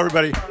have to tell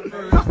everybody.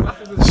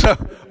 So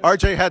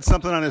RJ had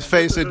something on his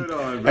face,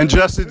 and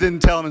Justin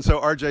didn't tell him, and so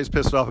RJ's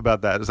pissed off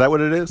about that. Is that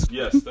what it is?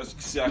 Yes, that's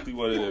exactly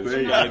what it is.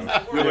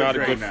 You're not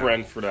a good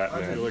friend for that,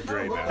 man. You look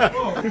great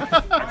now.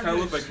 I kind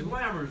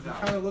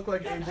of look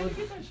like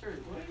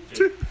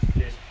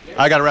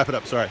I got to wrap it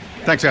up. Sorry.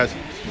 Thanks, guys.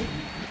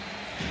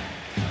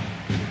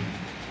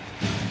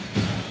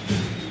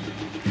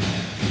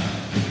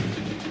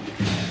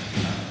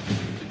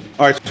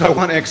 All right, so I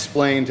want to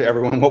explain to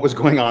everyone what was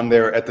going on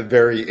there at the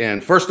very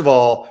end. First of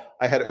all,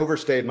 I had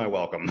overstayed my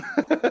welcome.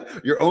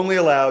 You're only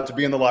allowed to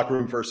be in the locker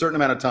room for a certain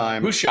amount of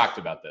time. Who's shocked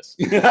about this?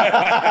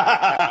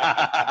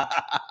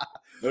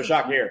 No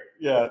shock here.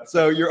 Yeah,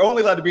 so you're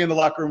only allowed to be in the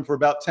locker room for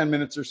about 10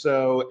 minutes or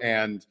so,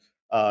 and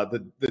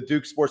the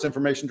Duke Sports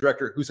Information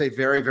Director, who's a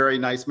very, very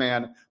nice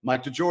man,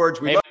 Mike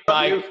DeGeorge. We love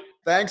Mike. you.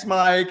 Thanks,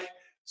 Mike.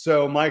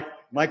 So Mike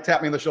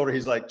tapped me on the shoulder.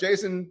 He's like,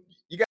 Jason,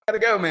 you got to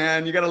go,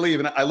 man. You got to leave.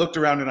 And I looked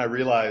around and I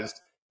realized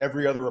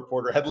every other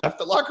reporter had left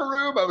the locker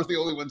room. I was the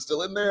only one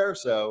still in there.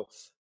 So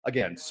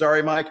again,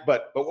 sorry, Mike.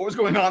 But what was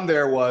going on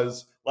there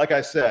was, like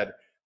I said,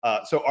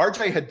 so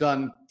RJ had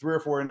done 3 or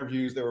 4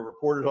 interviews. There were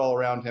reporters all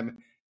around him.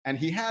 And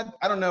he had,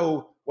 I don't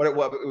know what it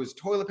was, but it was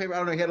toilet paper. I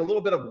don't know. He had a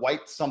little bit of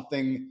white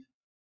something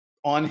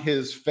on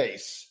his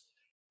face.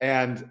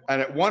 And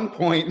at one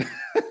point,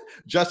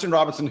 Justin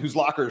Robinson, whose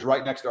locker is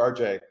right next to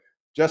RJ,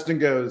 Justin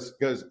goes,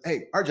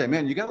 hey, RJ,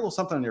 man, you got a little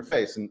something on your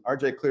face. And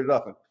RJ cleared it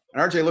up.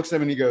 And RJ looks at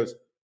him and he goes,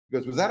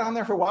 was that on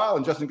there for a while?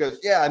 And Justin goes,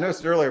 yeah, I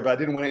noticed it earlier, but I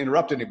didn't want to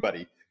interrupt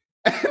anybody.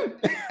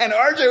 And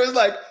RJ was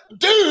like,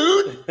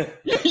 dude,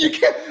 you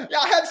can't,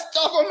 I had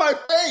stuff on my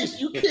face.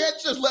 You can't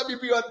just let me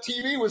be on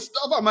TV with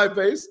stuff on my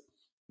face.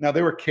 Now,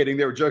 they were kidding.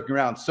 They were joking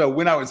around. So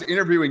when I was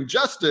interviewing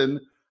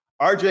Justin,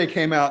 RJ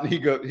came out and he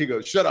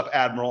goes, shut up,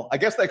 Admiral. I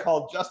guess they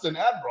called Justin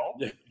Admiral.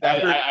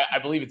 I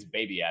believe it's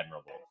Baby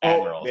Admiral.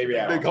 Baby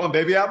Admiral. They call him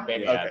Baby Admiral?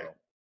 Baby Okay. Admiral.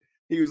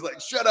 He was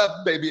like, shut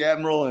up, Baby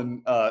Admiral.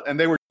 And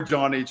they were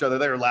jawing at each other.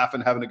 They were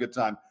laughing, having a good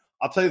time.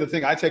 I'll tell you the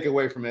thing I take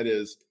away from it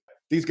is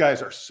these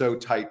guys are so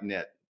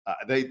tight-knit.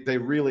 They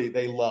really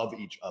love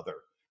each other.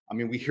 I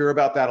mean, we hear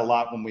about that a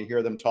lot when we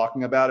hear them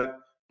talking about it,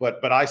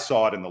 but I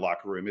saw it in the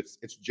locker room. It's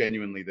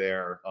genuinely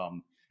there.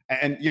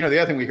 And you know, the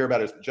other thing we hear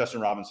about is that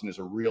Justin Robinson is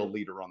a real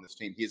leader on this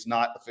team. He is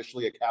not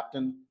officially a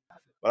captain,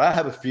 but I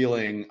have a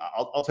feeling,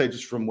 I'll tell you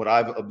just from what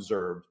I've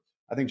observed,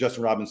 I think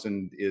Justin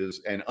Robinson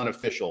is an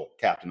unofficial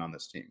captain on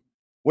this team.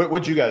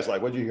 What'd you guys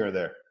like? What'd you hear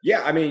there?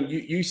 Yeah, I mean,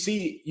 you've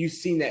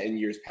seen that in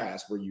years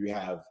past where you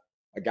have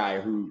a guy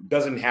who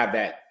doesn't have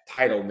that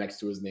title next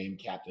to his name,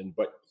 captain,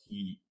 but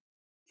he,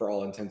 for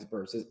all intents and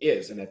purposes,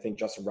 is. And I think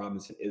Justin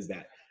Robinson is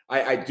that.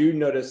 I do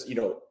notice,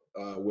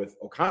 with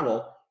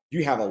O'Connell,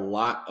 you have a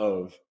lot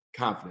of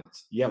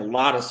confidence. You have a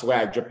lot of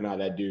swag dripping out of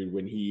that dude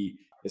when he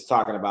is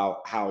talking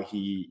about how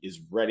he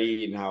is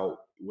ready and how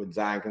when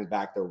Zion comes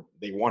back,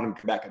 they want him to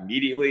come back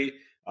immediately.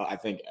 I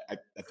think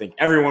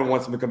everyone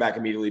wants him to come back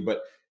immediately.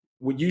 But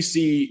when you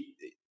see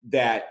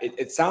that,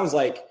 it sounds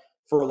like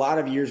for a lot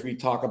of years we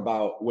talk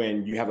about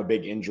when you have a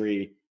big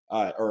injury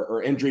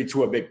or injury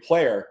to a big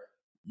player,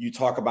 you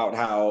talk about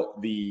how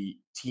the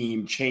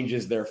team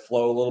changes their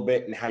flow a little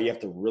bit and how you have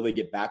to really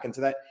get back into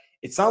that.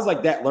 It sounds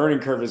like that learning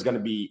curve is going to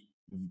be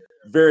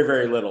very,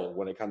 very little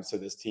when it comes to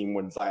this team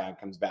when Zion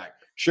comes back.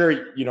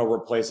 Sure,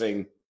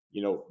 replacing,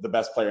 the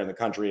best player in the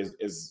country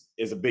is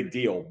a big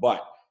deal,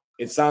 but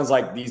it sounds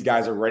like these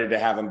guys are ready to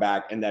have him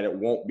back and that it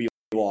won't be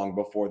long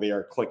before they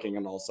are clicking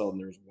on all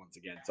cylinders once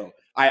again. So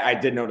I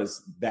did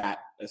notice that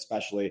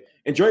especially.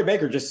 And Joey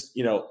Baker just,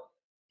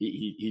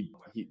 he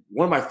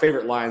one of my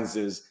favorite lines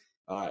is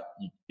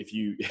if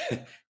you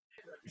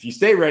if you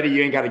stay ready,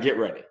 you ain't got to get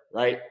ready,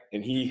 right?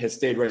 And he has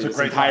stayed ready this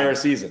entire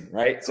season,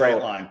 right?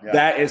 Great line. Yeah.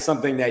 That is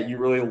something that you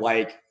really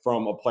like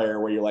from a player,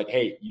 where you're like,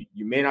 hey,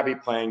 you may not be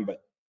playing,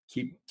 but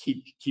keep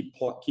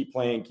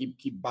playing,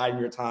 keep biding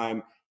your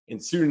time,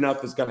 and soon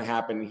enough it's going to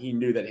happen. And he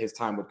knew that his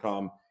time would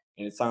come,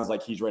 and it sounds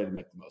like he's ready to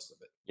make the most of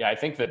it. Yeah, I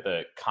think that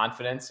the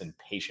confidence and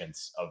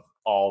patience of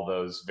all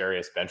those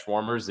various bench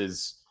warmers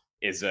is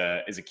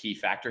a key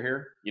factor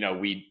here. You know,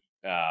 we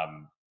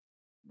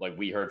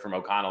heard from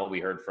O'Connell, we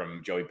heard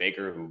from Joey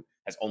Baker, who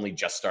has only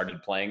just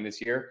started playing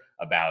this year,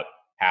 about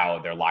how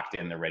they're locked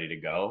in, they're ready to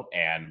go.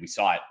 And we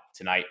saw it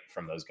tonight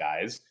from those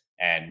guys,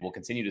 and we'll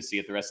continue to see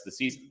it the rest of the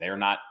season. They're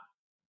not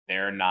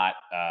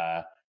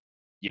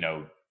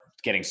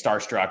getting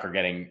starstruck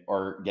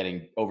or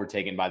getting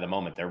overtaken by the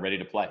moment. They're ready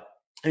to play.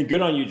 And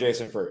good on you,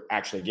 Jason, for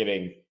actually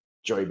giving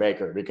Joey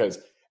Baker, because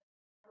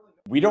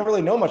we don't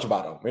really know much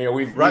about him. You know,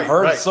 we've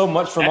heard so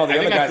much from all the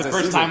other guys. That's the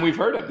first time we've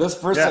heard him. This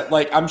first,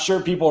 I'm sure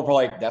people are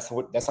probably like, that's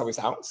how he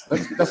sounds.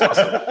 That's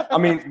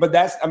awesome.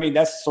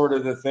 That's sort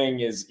of the thing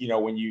is, you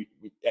know,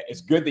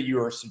 it's good that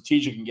you are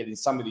strategic in getting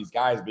some of these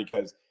guys,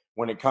 because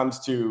when it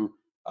comes to,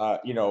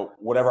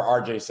 whatever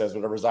RJ says,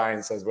 whatever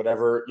Zion says,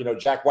 whatever,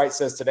 Jack White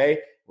says today,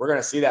 we're going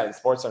to see that in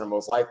SportsCenter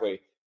most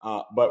likely.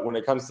 But when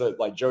it comes to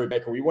like Joey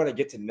Baker, we want to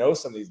get to know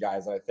some of these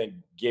guys. And I think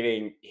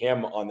getting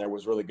him on there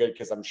was really good,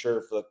 because I'm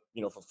sure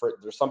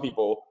there's some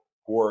people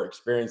who are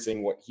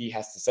experiencing what he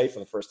has to say for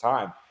the first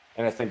time.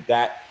 And I think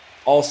that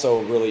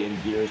also really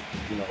endears,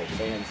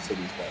 fans to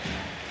these players.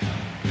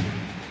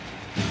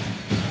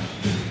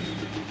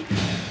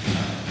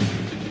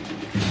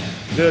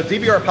 The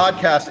DBR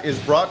Podcast is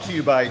brought to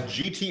you by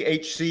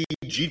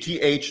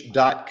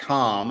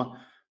GTHCGTH.com.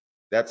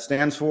 That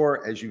stands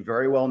for, as you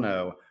very well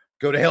know,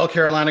 go to hell,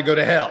 Carolina, go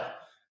to hell.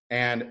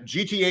 And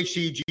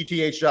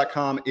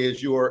GTHCGTH.com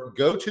is your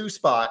go-to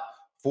spot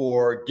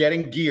for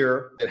getting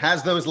gear that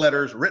has those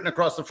letters written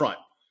across the front.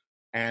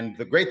 And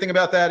the great thing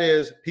about that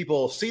is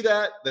people see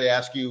that, they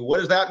ask you, what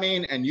does that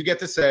mean? And you get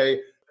to say,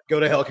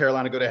 go to hell,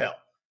 Carolina, go to hell.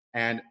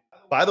 And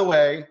by the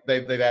way,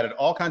 they've added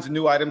all kinds of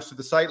new items to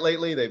the site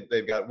lately.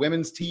 They've got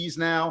women's tees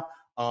now,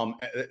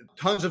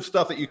 tons of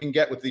stuff that you can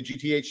get with the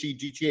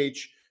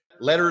GTHC,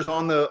 letters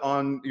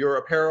on your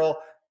apparel.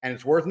 And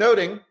it's worth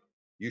noting,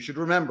 you should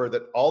remember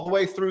that all the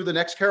way through the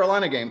next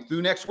Carolina game,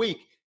 through next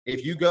week,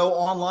 if you go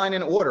online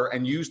and order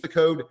and use the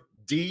code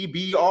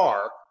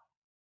DBR,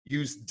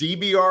 use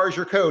DBR as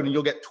your code, and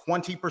you'll get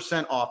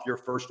 20% off your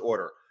first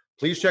order.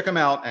 Please check them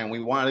out. And we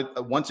want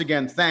to once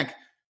again thank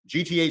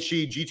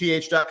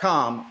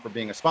GTHCGTH.com for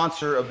being a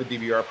sponsor of the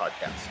DBR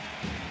Podcast.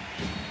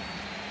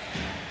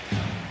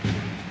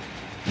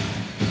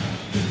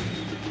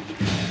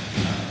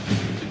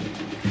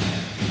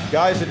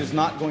 Guys, it is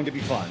not going to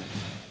be fun,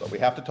 but we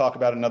have to talk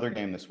about another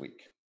game this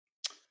week.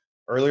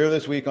 Earlier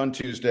this week on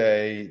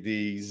Tuesday,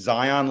 the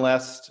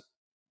Zion-less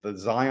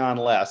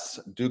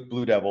Duke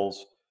Blue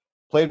Devils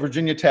played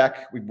Virginia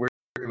Tech.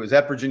 It was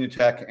at Virginia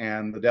Tech,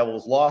 and the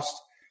Devils lost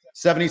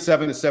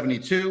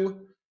 77-72.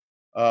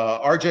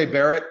 RJ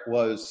Barrett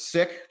was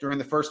sick during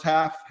the first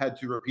half, had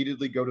to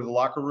repeatedly go to the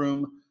locker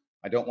room.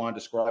 I don't want to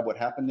describe what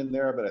happened in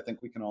there, but I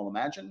think we can all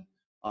imagine.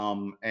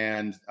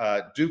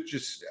 Duke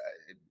just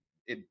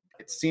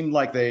it seemed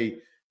like they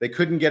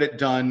couldn't get it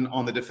done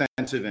on the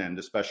defensive end,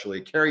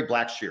 especially. Kerry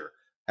Blackshear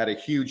had a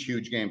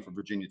huge game for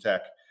Virginia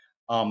Tech.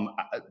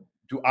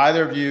 Do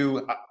either of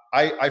you,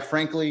 I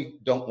frankly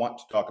don't want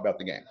to talk about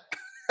the game,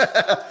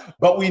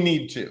 but we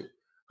need to.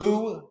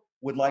 Who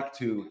would like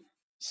to?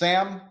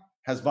 Sam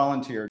has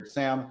volunteered.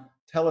 Sam,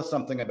 tell us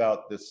something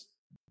about this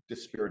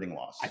dispiriting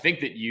loss. I think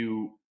that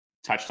you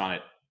touched on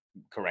it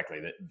correctly,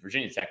 that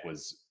Virginia Tech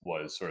was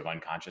sort of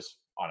unconscious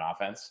on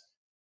offense.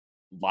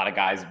 A lot of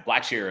guys,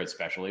 Blackshear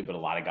especially, but a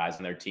lot of guys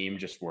on their team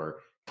just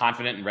were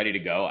confident and ready to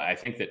go. I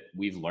think that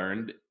we've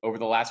learned over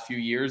the last few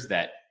years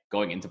that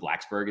going into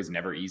Blacksburg is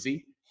never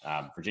easy.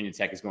 Virginia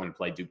Tech is going to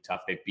play Duke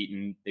tough. They've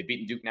beaten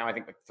Duke now, I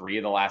think, like 3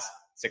 of the last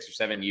 6 or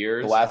 7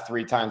 years. The last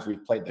 3 times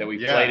we've played them.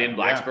 Played in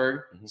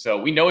Blacksburg. Yeah. So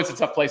we know it's a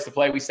tough place to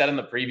play. We said in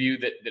the preview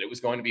that it was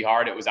going to be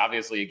hard. It was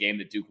obviously a game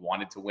that Duke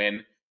wanted to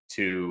win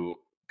to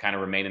kind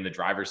of remain in the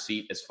driver's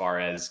seat as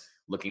far as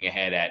looking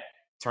ahead at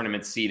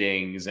tournament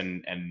seedings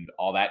and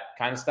all that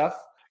kind of stuff.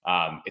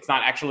 It's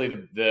not actually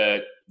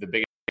the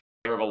biggest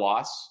of a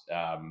loss.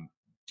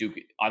 Duke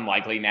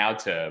unlikely now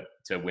to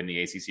win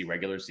the ACC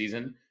regular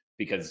season,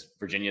 because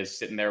Virginia's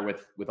sitting there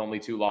with only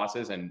 2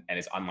 losses and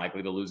is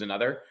unlikely to lose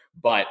another.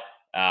 But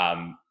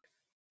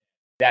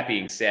that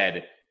being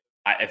said,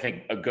 I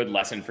think a good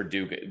lesson for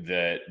Duke,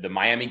 the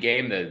Miami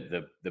game,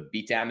 the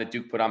beatdown that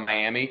Duke put on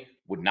Miami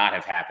would not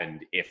have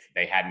happened if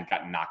they hadn't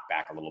gotten knocked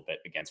back a little bit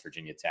against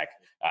Virginia Tech,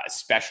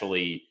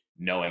 especially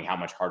knowing how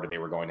much harder they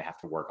were going to have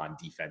to work on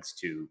defense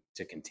to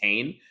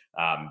contain.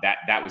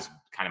 That was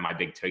kind of my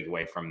big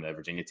takeaway from the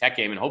Virginia Tech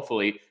game, and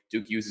hopefully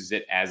Duke uses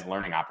it as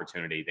learning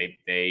opportunity.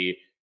 They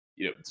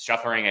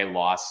suffering a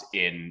loss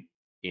in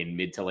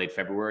mid to late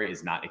February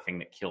is not a thing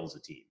that kills a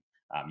team.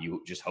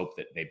 You just hope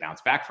that they bounce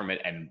back from it,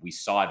 and we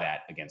saw that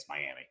against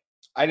Miami.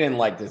 I didn't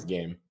like this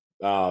game.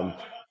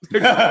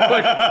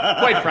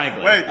 Quite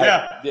frankly.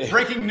 Wait,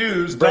 breaking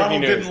news.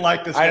 Donald didn't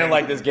like this game. I didn't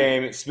like this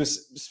game.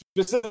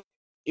 Specifically,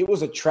 it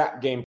was a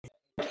trap game.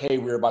 Hey,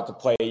 we're about to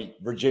play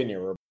Virginia.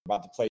 We're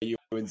about to play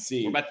UNC.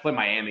 We're about to play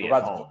Miami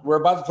at home.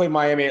 We're about to play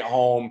Miami at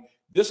home.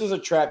 This was a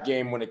trap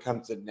game when it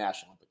comes to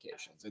national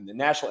implications. And the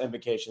national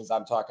implications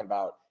I'm talking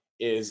about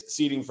is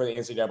seeding for the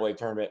NCAA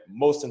tournament.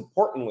 Most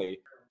importantly,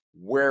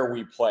 where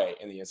we play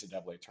in the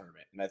NCAA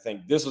tournament. And I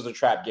think this was a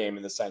trap game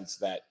in the sense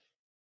that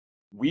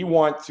we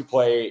want to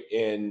play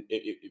in,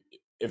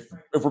 if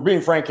we're being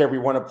frank here, we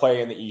want to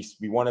play in the East.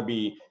 We want to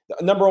be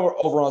the number one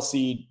overall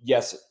seed.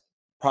 Yes,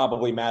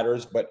 probably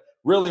matters, but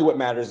really what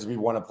matters is we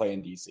want to play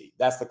in DC.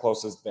 That's the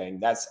closest thing.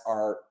 That's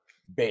our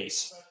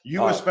base.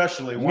 You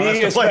especially want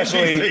us to play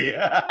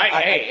DC.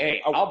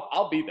 Hey,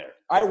 I'll be there.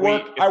 I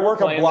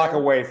work a block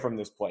away from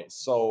this place.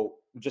 So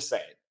I'm just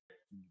saying.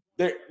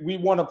 We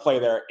want to play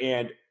there.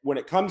 And when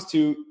it comes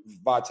to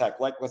Vatech,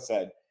 like I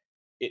said,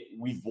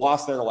 we've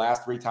lost there the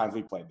last 3 times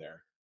we played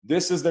there.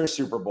 This is their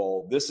Super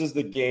Bowl. This is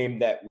the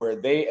game where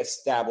they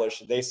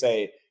establish, they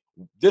say,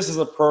 this is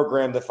a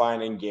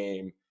program-defining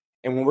game.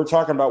 And when we're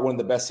talking about one of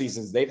the best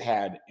seasons they've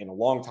had in a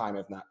long time,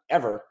 if not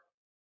ever,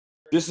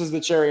 this is the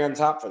cherry on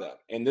top for them.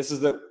 And this is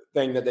the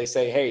thing that they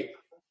say, hey,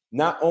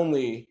 not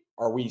only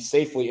are we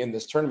safely in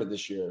this tournament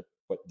this year,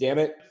 but damn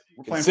it,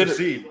 we're playing for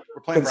seed.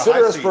 We're playing consider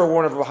for us for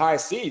one of the high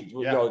seeds. Yeah.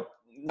 You know,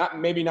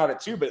 maybe not a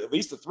 2, but at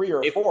least a 3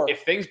 or a 4.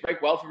 If things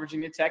break well for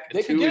Virginia Tech,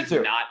 a 2 is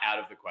not out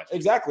of the question.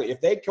 Exactly.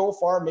 If they go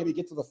far, maybe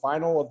get to the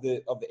final of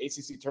the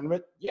ACC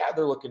tournament,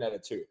 they're looking at a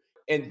 2.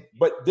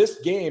 But this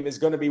game is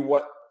going to be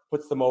what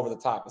puts them over the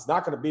top. It's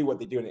not going to be what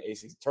they do in the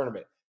ACC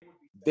tournament.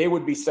 They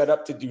would be set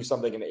up to do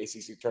something in the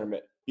ACC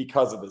tournament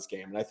because of this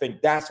game. And I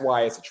think that's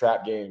why it's a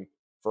trap game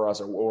for us,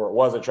 or it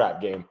was a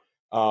trap game.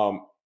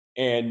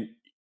 And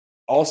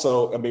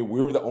also, I mean,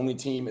 we were the only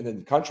team in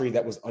the country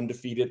that was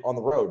undefeated on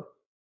the road.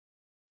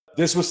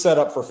 This was set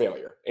up for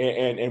failure.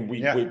 And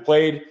we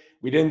played,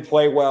 we didn't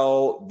play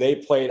well. They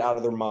played out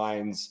of their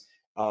minds.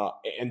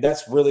 And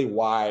that's really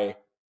why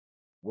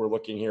we're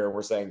looking here and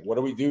we're saying, what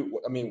do we do?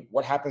 I mean,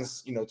 what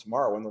happens,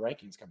 tomorrow when the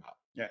rankings come out?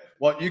 Yeah.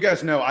 Well, you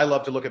guys know I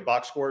love to look at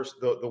box scores.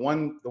 The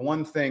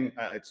one thing,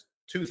 it's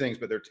 2 things,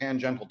 but they're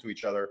tangential to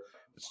each other.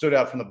 It stood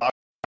out from the box.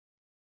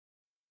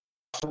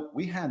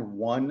 We had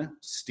 1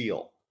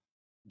 steal.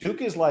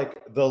 Duke is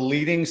like the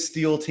leading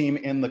steal team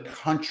in the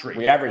country.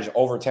 We average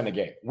over 10 a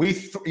game. We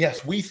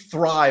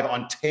thrive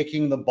on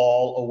taking the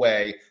ball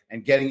away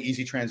and getting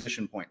easy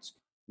transition points.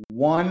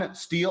 1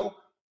 steal.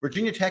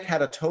 Virginia Tech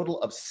had a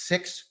total of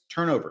 6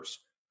 turnovers.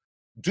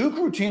 Duke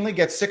routinely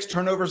gets 6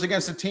 turnovers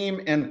against a team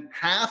in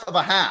half of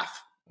a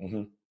half.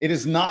 Mm-hmm. It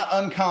is not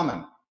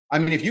uncommon. I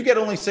mean, if you get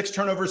only 6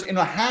 turnovers in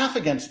a half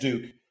against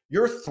Duke,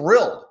 you're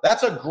thrilled.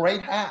 That's a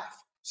great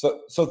half.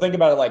 So think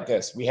about it like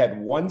this. We had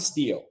 1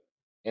 steal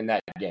in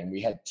that game.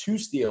 We had 2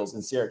 steals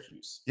in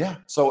Syracuse. Yeah.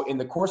 So in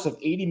the course of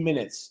 80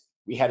 minutes,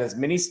 we had as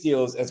many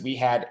steals as we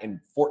had in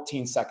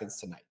 14 seconds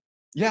tonight.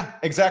 Yeah,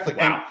 exactly.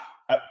 Wow.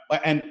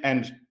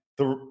 And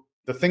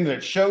the thing that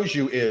it shows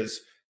you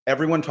is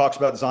everyone talks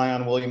about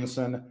Zion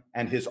Williamson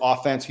and his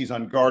offense. He's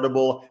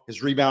unguardable,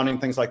 his rebounding,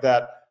 things like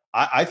that.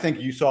 I think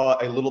you saw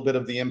a little bit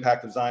of the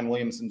impact of Zion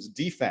Williamson's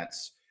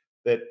defense,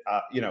 that,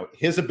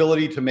 his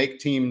ability to make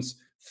teams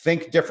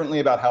think differently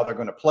about how they're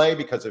going to play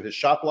because of his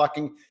shot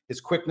blocking, his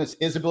quickness,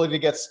 his ability to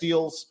get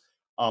steals.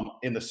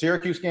 In the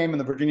Syracuse game and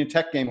the Virginia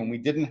Tech game, when we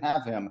didn't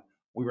have him,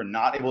 we were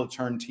not able to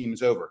turn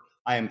teams over.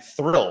 I am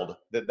thrilled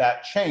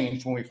that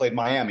changed when we played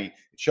Miami.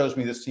 It shows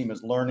me this team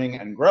is learning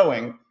and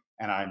growing,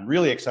 and I'm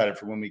really excited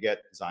for when we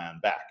get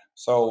Zion back.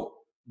 So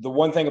the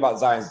one thing about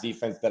Zion's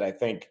defense that I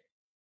think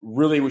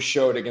really was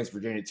showed against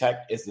Virginia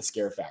Tech is the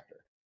scare factor.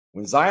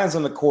 When Zion's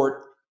on the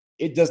court,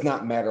 it does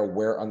not matter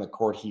where on the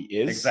court he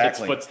is.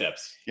 Exactly. It's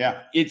footsteps.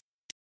 Yeah.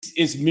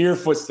 It's mere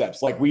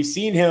footsteps. Like, we've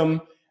seen him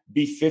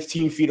be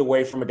 15 feet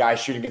away from a guy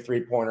shooting a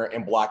 3-pointer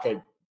and block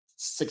it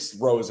 6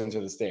 rows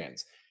into the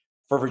stands.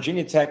 For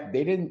Virginia Tech,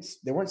 they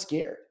weren't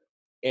scared.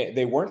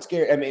 They weren't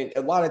scared. I mean,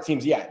 a lot of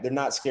teams, they're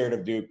not scared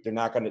of Duke. They're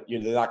not going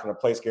to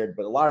play scared,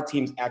 but a lot of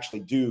teams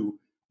actually do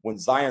when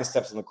Zion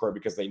steps on the court,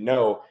 because they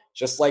know,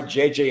 just like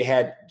JJ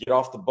had get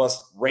off the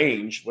bus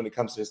range when it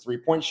comes to his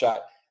 3-point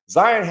shot,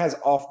 Zion has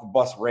off the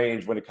bus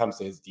range when it comes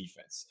to his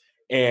defense.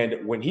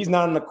 And when he's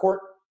not on the court,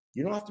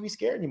 you don't have to be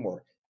scared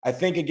anymore. I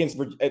think against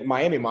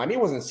Miami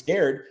wasn't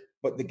scared,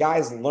 but the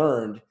guys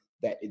learned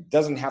that it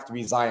doesn't have to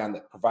be Zion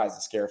that provides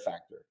the scare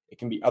factor. It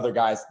can be other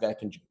guys that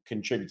can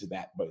contribute to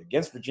that. But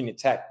against Virginia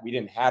Tech, we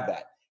didn't have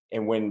that.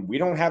 And when we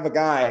don't have a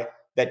guy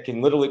that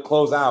can literally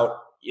close out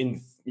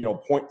in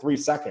 0.3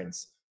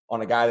 seconds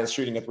on a guy that's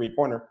shooting a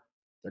 3-pointer,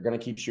 they're going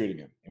to keep shooting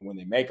him. And when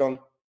they make them,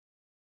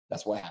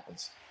 that's what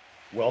happens.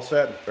 Well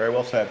said. Very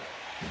well said.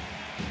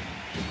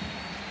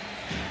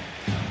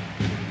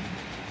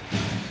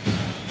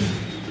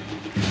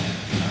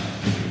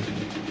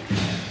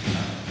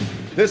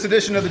 This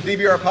edition of the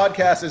DBR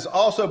Podcast is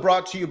also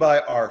brought to you by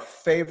our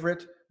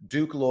favorite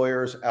Duke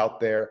lawyers out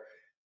there,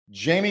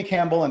 Jamie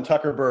Campbell and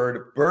Tucker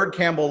Bird, Bird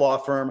Campbell Law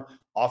Firm,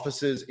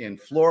 offices in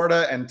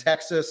Florida and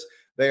Texas.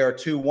 They are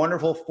two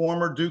wonderful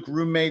former Duke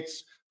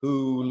roommates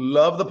who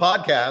love the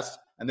podcast,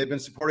 and they've been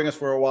supporting us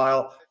for a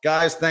while.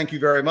 Guys, thank you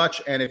very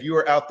much. And if you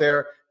are out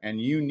there and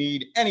you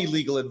need any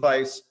legal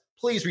advice,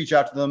 please reach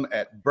out to them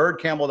at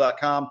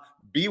birdcampbell.com,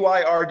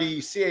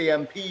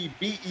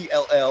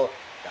 BYRDCAMPBELL.com.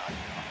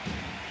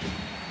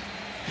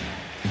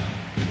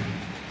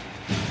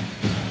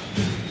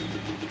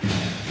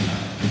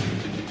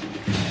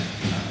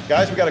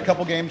 Guys, we got a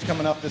couple games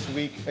coming up this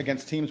week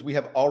against teams we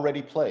have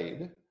already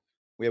played.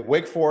 We have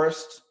Wake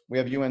Forest, we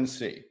have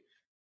UNC.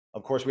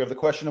 Of course, we have the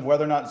question of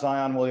whether or not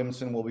Zion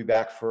Williamson will be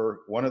back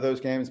for one of those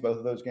games, both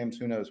of those games,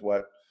 who knows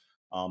what.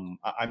 I'm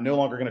no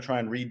longer going to try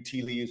and read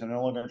tea leaves. I'm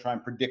no longer going to try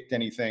and predict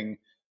anything.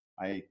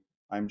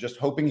 I'm just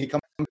hoping he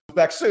comes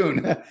back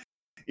soon.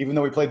 Even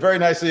though we played very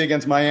nicely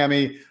against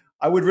Miami,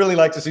 I would really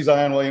like to see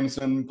Zion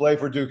Williamson play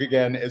for Duke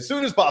again as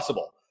soon as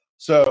possible.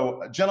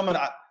 So, gentlemen,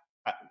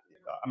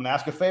 I'm going to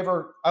ask a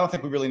favor. I don't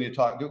think we really need to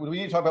talk. Do we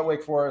need to talk about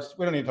Wake Forest?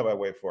 We don't need to talk about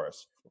Wake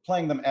Forest. We're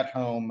playing them at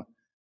home.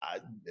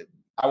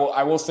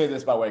 I will say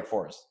this about Wake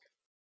Forest.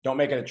 Don't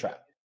make it a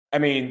trap. I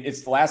mean,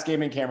 it's the last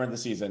game in Cameron of the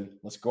season.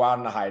 Let's go out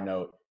on a high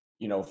note,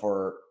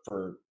 for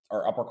our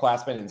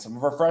upperclassmen and some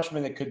of our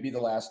freshmen. It could be the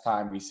last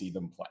time we see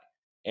them play.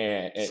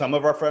 And some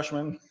of our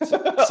freshmen,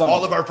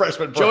 all of our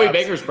freshmen. Joey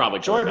Baker's probably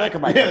Joey Baker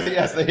might.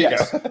 Yes, there you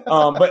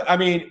go. But I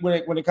mean,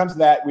 when it comes to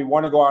that, we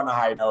want to go out on a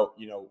high note.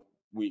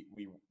 We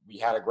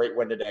had a great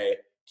win today.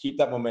 Keep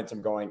that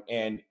momentum going.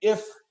 And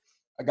if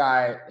a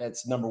guy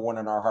that's number one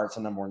in our hearts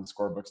and number one in the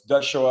scorebooks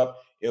does show up,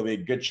 it'll be a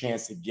good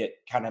chance to get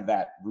kind of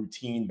that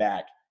routine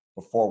back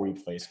before we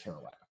face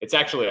Carolina. It's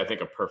actually, I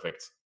think, a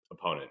perfect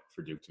opponent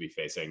for Duke to be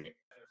facing.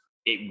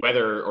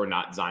 Whether or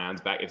not Zion's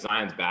back. If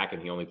Zion's back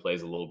and he only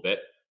plays a little bit,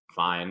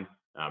 fine.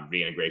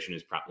 Reintegration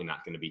is probably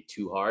not going to be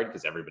too hard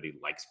because everybody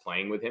likes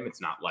playing with him. It's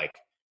not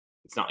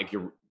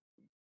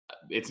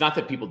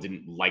that people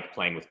didn't like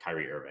playing with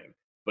Kyrie Irving.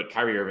 But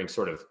Kyrie Irving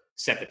sort of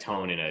set the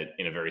tone in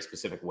a very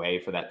specific way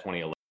for that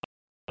 2011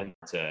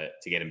 to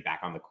get him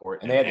back on the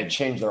court. And they had to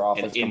change their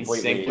offense in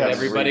completely sync with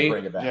everybody.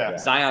 Bring it back. Yeah.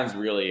 Zion's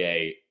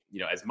really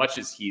as much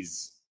as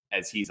he's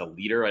a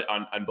leader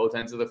on both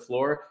ends of the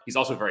floor, he's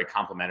also very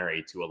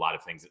complimentary to a lot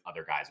of things that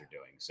other guys are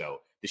doing.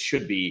 So this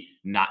should be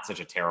not such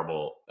a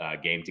terrible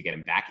game to get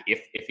him back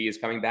if he is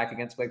coming back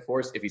against Wake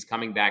Forest. If he's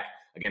coming back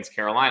against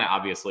Carolina,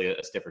 obviously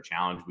a stiffer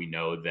challenge. We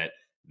know that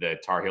the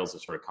Tar Heels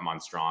have sort of come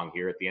on strong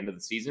here at the end of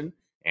the season.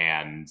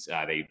 And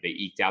they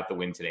eked out the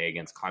win today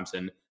against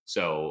Clemson.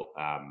 So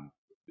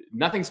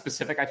nothing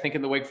specific, I think,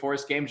 in the Wake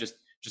Forest game. Just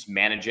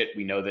manage it.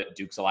 We know that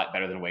Duke's a lot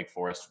better than Wake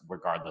Forest,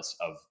 regardless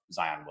of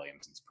Zion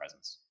Williamson's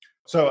presence.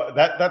 So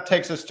that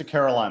takes us to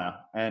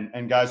Carolina.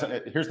 And guys,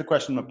 here's the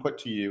question I'm going to put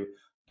to you.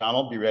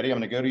 Donald, be ready. I'm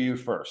going to go to you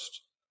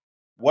first.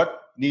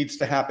 What needs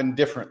to happen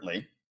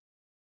differently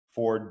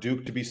for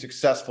Duke to be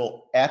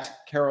successful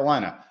at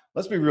Carolina?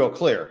 Let's be real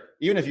clear.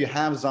 Even if you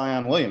have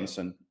Zion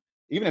Williamson,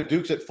 even if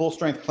Duke's at full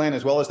strength playing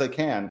as well as they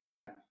can,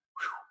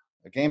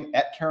 a game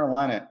at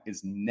Carolina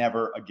is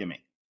never a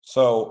gimme.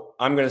 So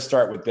I'm going to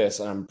start with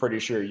this, and I'm pretty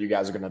sure you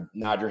guys are going to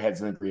nod your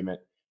heads in agreement.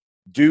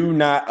 Do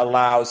not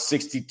allow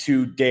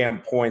 62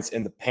 damn points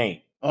in the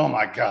paint. Oh,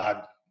 my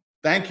God.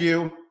 Thank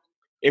you.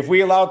 If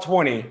we allow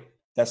 20,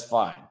 that's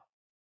fine.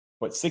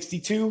 But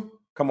 62?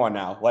 Come on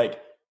now.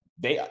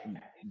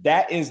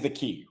 That is the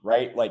key,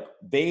 right?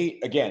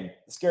 Again,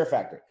 the scare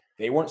factor.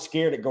 They weren't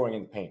scared of going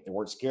in the paint. They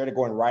weren't scared of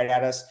going right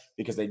at us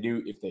because they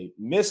knew if they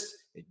missed,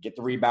 they'd get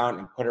the rebound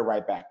and put it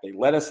right back. They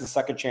let us in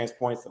second chance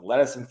points. They let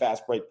us in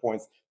fast break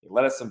points. They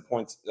let us in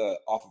points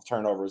off of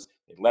turnovers.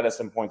 They let us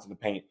in points in the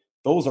paint.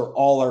 Those are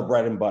all our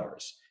bread and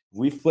butters. If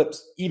we flipped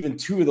even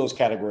two of those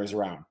categories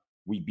around,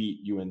 we beat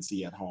UNC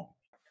at home.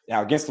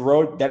 Now, against the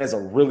road, that is a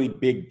really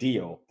big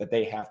deal that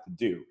they have to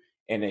do.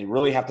 And they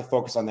really have to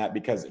focus on that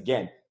because,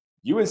 again,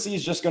 UNC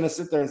is just going to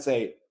sit there and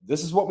say,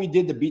 this is what we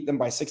did to beat them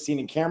by 16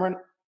 in Cameron.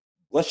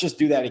 Let's just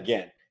do that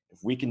again. If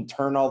we can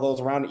turn all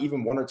those around,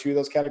 even one or two of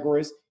those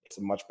categories, it's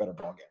a much better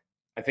ballgame.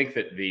 I think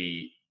that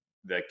the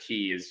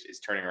key is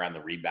turning around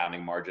the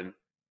rebounding margin.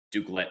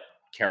 Duke let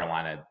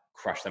Carolina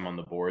crush them on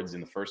the boards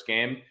in the first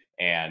game,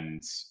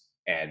 and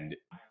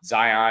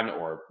Zion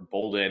or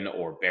Bolden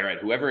or Barrett,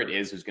 whoever it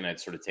is who's going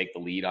to sort of take the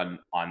lead on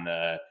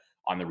the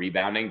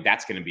rebounding,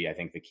 that's going to be, I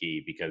think, the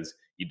key, because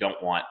you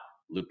don't want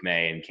Luke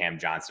May and Cam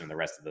Johnson and the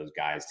rest of those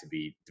guys to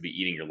be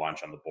eating your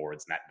lunch on the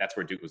boards. And that's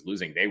where Duke was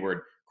losing. They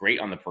were great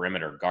on the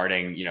perimeter,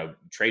 guarding,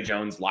 Trey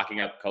Jones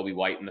locking up Kobe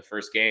White in the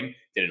first game,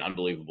 did an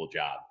unbelievable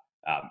job.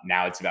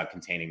 Now it's about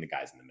containing the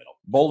guys in the middle.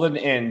 Bolden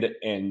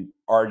and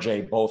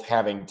RJ both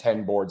having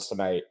 10 boards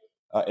tonight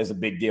is a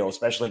big deal,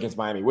 especially against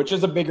Miami, which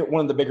is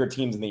one of the bigger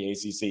teams in the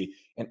ACC.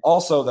 And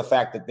also the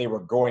fact that they were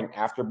going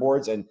after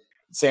boards. And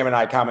Sam and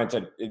I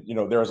commented,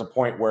 there was a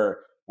point where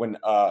when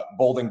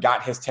Bolden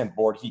got his 10th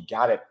board, he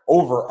got it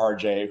over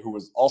RJ, who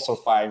was also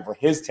fighting for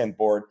his 10th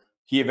board.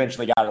 He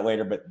eventually got it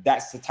later, but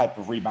that's the type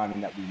of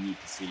rebounding that we need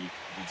to see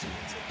against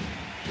UNC.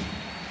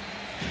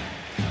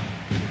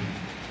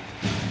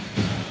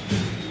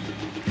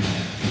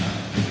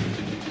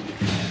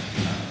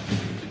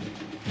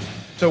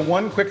 So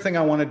one quick thing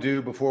I want to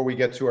do before we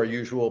get to our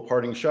usual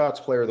parting shots,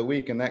 player of the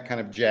week, and that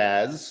kind of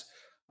jazz.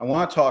 I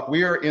want to talk.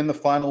 We are in the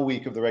final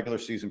week of the regular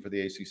season for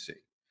the ACC,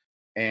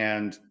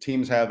 and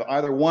teams have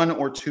either 1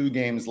 or 2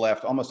 games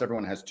left. Almost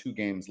everyone has 2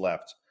 games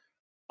left.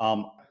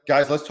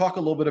 Guys, let's talk a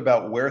little bit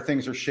about where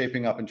things are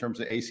shaping up in terms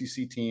of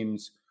ACC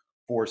teams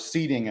for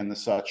seeding and the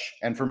such,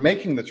 and for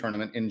making the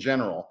tournament in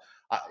general.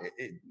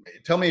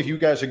 Tell me if you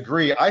guys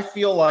agree. I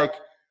feel like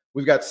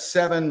we've got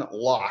 7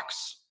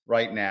 locks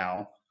right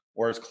now,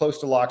 or as close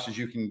to locks as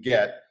you can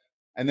get.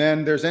 And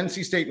then there's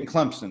NC State and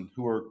Clemson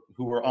who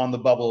are on the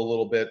bubble a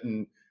little bit.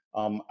 And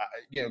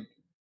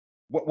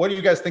what do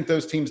you guys think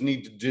those teams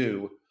need to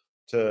do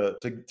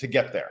to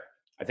get there?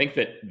 I think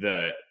that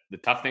the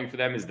tough thing for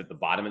them is that the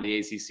bottom of the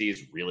ACC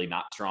is really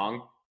not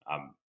strong.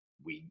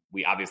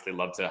 We obviously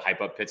love to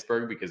hype up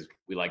Pittsburgh because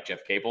we like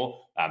Jeff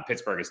Capel.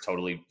 Pittsburgh has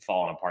totally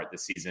fallen apart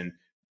this season.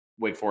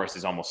 Wake Forest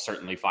is almost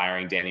certainly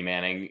firing Danny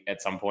Manning at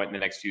some point in the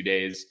next few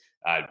days.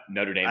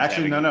 Notre Dame.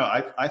 Actually, no.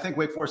 I think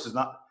Wake Forest is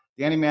not.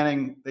 Danny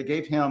Manning, they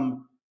gave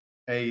him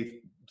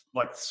a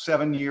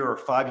 7-year or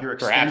 5-year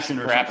extension.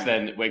 Perhaps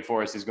then Wake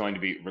Forest is going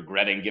to be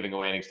regretting giving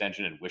away an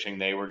extension and wishing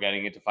they were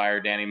getting it to fire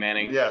Danny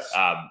Manning. Yes.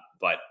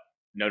 But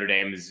Notre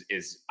Dame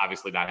is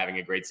obviously not having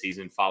a great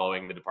season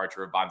following the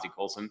departure of Bonzie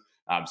Colson.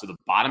 So the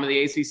bottom of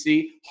the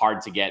ACC,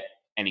 hard to get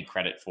any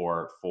credit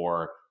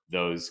for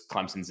those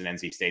Clemsons and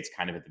NC States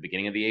kind of at the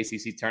beginning of the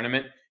ACC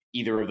tournament.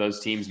 Either of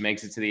those teams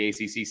makes it to the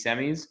ACC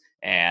semis,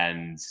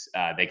 and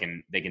they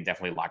can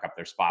definitely lock up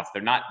their spots.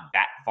 They're not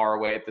that far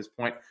away at this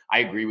point. I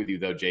agree with you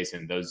though,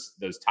 Jason. Those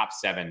top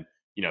 7,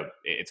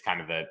 it's kind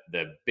of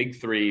the big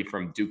 3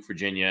 from Duke,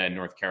 Virginia, and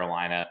North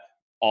Carolina,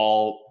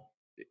 all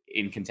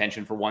in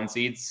contention for 1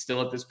 seed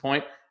still at this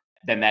point.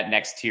 Then that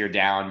next tier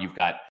down, you've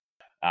got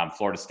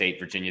Florida State,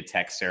 Virginia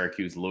Tech,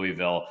 Syracuse,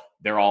 Louisville.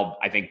 They're all,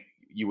 I think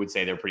you would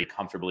say, they're pretty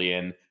comfortably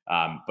in,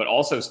 but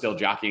also still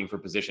jockeying for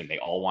position. They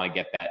all want to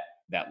get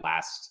that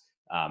last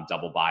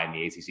double bye in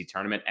the ACC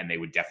tournament, and they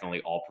would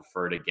definitely all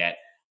prefer to get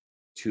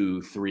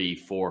 2, 3,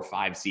 4,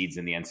 5 seeds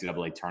in the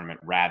NCAA tournament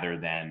rather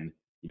than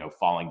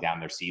falling down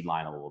their seed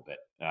line a little bit.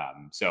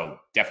 So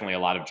definitely a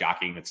lot of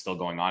jockeying that's still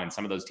going on, and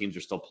some of those teams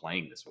are still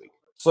playing this week.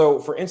 So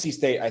for NC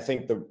State, I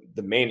think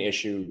the main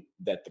issue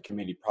that the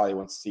committee probably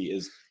wants to see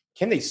is,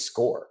 can they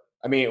score?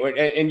 I mean,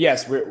 and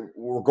yes,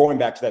 we're going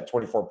back to that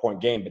 24-point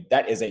game, but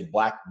that is a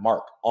black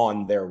mark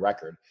on their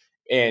record.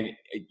 And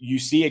you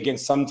see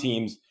against some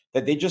teams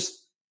that they just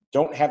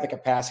don't have the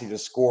capacity to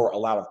score a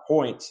lot of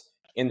points,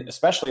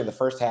 especially in the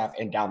first half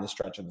and down the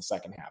stretch in the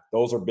second half.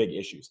 Those are big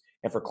issues.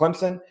 And for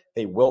Clemson,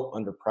 they wilt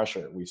under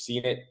pressure. We've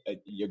seen it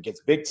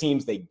against big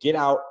teams. They get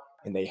out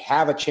and they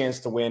have a chance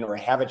to win or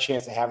have a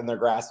chance to have in their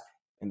grasp,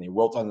 and they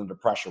wilt under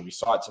pressure. We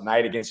saw it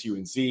tonight against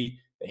UNC.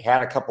 They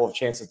had a couple of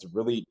chances to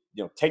really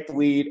take the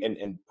lead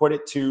and put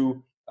it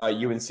to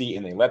UNC,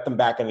 and they let them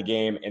back in the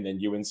game, and then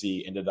UNC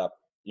ended up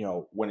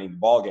winning the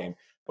ball game.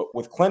 But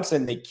with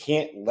Clemson, they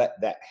can't let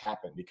that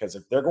happen, because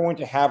if they're going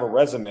to have a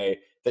resume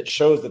that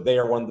shows that they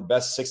are one of the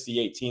best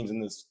 68 teams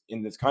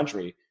in this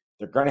country,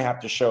 they're going to have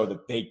to show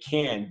that they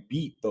can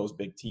beat those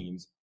big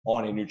teams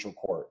on a neutral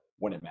court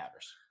when it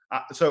matters.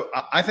 So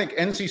I think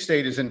NC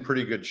State is in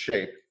pretty good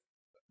shape.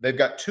 They've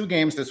got 2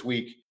 games this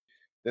week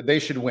that they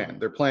should win.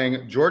 They're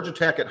playing Georgia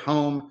Tech at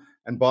home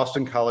and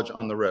Boston College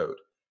on the road.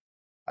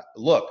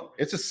 Look,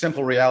 it's a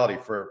simple reality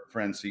for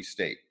NC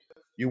State.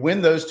 You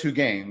win those 2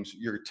 games,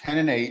 you're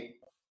 10-8,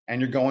 and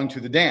you're going to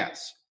the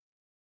dance.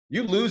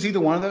 You lose either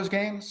one of those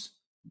games,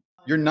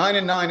 you're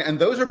 9-9, and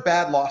those are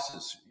bad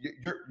losses.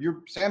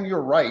 Sam,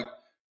 you're right.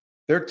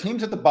 Their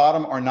teams at the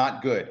bottom are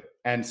not good,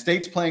 and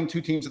State's playing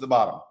 2 teams at the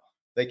bottom.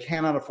 They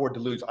cannot afford to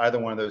lose either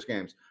one of those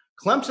games.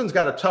 Clemson's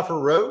got a tougher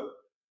road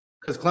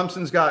because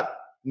Clemson's got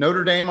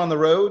Notre Dame on the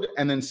road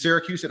and then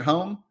Syracuse at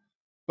home.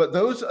 But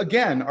those,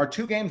 again, are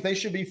 2 games they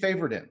should be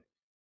favored in.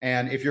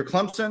 And if you're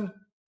Clemson,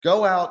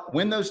 go out,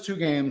 win those 2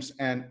 games,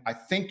 and I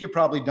think you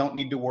probably don't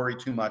need to worry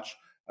too much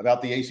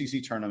about the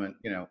ACC tournament.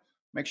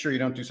 Make sure you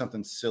don't do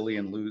something silly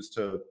and lose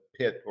to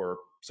Pitt or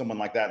someone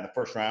like that in the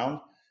first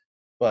round.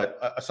 But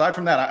aside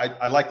from that,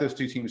 I like those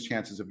 2 teams'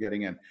 chances of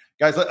getting in.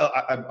 Guys,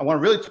 I want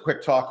to really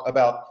quick talk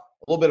about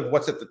a little bit of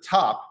what's at the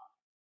top.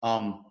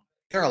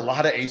 There are a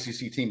lot of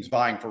ACC teams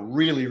vying for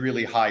really,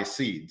 really high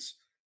seeds.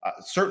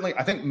 Certainly,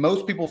 I think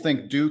most people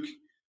think Duke,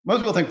 most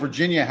people think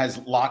Virginia has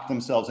locked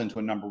themselves into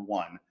a number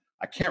 1.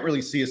 I can't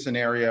really see a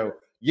scenario.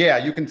 Yeah,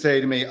 you can say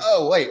to me,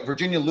 oh, wait,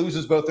 Virginia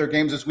loses both their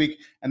games this week,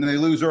 and then they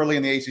lose early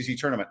in the ACC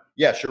tournament.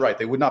 Yes, you're right.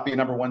 They would not be a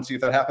number 1 seed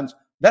if that happens.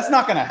 That's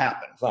not going to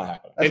happen. It's not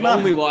happening. They've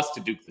only lost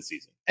to Duke this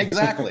season.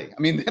 Exactly.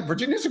 I mean,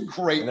 Virginia's a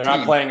great and they're team.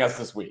 not playing us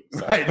this week.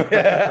 So.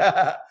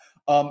 Right.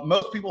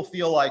 Most people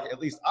feel like, at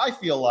least I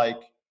feel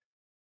like,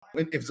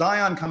 if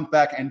Zion comes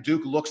back and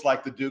Duke looks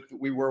like the Duke that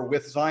we were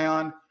with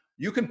Zion,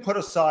 you can put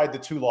aside the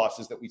 2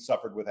 losses that we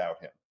suffered without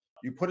him.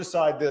 You put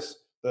aside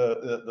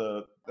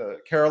the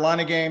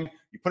Carolina game.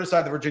 You put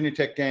aside the Virginia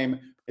Tech game.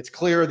 It's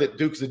clear that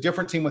Duke's a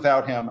different team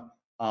without him,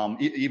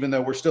 even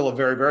though we're still a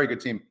very, very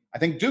good team. I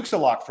think Duke's a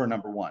lock for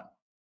number 1.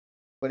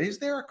 But is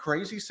there a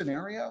crazy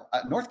scenario?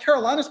 North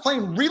Carolina's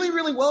playing really,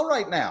 really well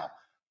right now.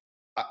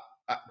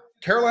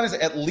 Carolina's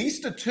at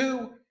least a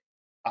 2.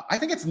 I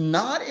think it's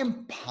not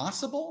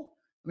impossible.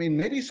 I mean,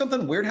 maybe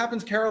something weird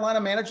happens. Carolina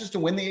manages to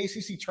win the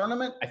ACC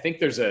tournament. I think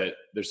there's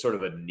sort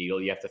of a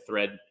needle you have to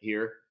thread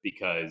here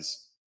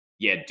because,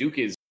 Duke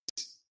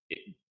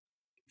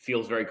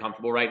feels very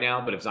comfortable right now.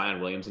 But if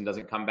Zion Williamson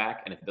doesn't come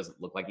back, and if it doesn't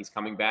look like he's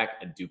coming back,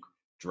 and Duke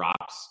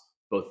drops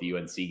both the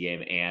UNC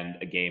game and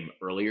a game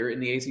earlier in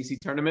the ACC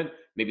tournament,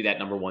 maybe that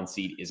number 1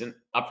 seed isn't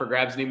up for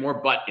grabs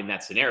anymore. But in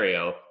that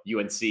scenario,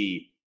 UNC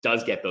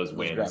does get those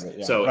wins.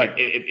 So right.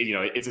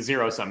 It's a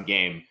zero-sum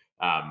game.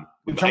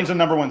 In terms of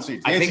number 1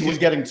 seeds, the ACC is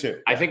getting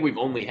 2. I think we've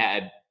only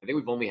had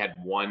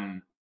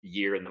 1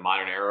 year in the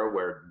modern era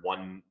where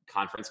one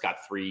conference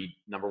got 3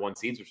 number 1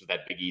 seeds, which was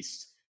that Big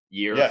East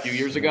year a few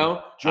years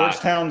ago.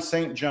 Georgetown,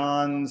 St.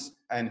 John's,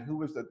 and who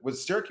was that?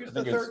 Was Syracuse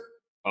the third?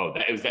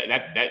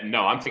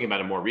 No, I'm thinking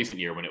about a more recent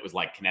year when it was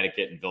like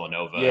Connecticut and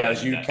Villanova. Yeah, it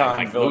was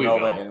UConn,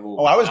 Villanova, and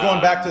Louisville. I was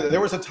going back to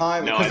there was a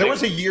time because there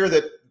was a year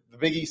that the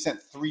Big East sent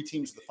 3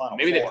 teams to the Final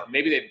Four.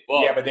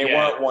 But they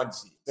weren't 1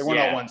 seed. They were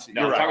not 1 seed.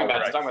 No, I'm talking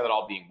about it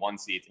all being 1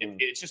 seed.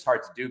 It's just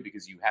hard to do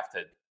because you have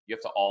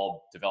to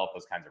all develop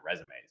those kinds of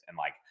resumes. And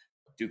like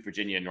Duke,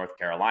 Virginia, and North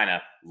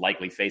Carolina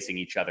likely facing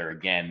each other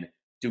again.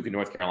 Duke and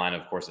North Carolina,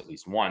 of course, at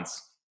least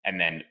once, and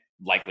then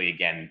likely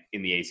again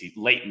in the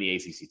late in the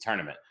ACC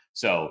tournament.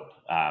 So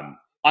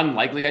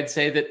unlikely, I'd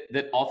say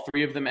that all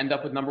 3 of them end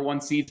up with number 1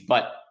 seeds,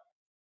 but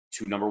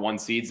 2 number 1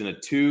 seeds and a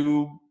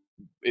 2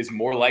 is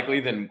more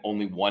likely than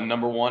only 1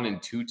 number 1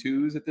 and 2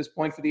 2s at this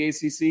point for the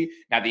ACC.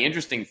 Now, the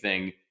interesting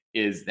thing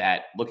is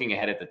that looking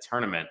ahead at the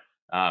tournament,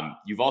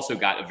 you've also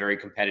got a very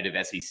competitive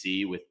SEC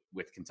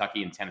with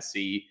Kentucky and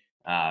Tennessee.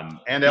 And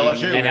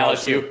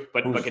LSU.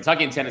 But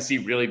Kentucky and Tennessee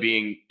really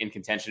being in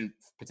contention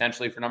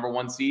potentially for number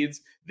 1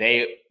 seeds.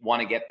 They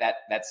want to get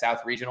that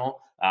South Regional.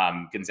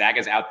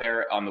 Gonzaga's out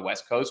there on the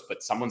West Coast,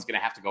 but someone's going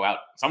to have to go out.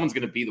 Someone's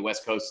going to be the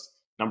West Coast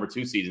number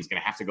 2 seed and is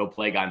going to have to go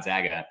play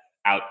Gonzaga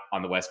out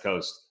on the West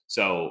Coast.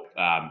 So,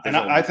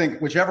 I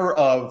think whichever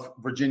of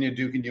Virginia,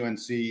 Duke, and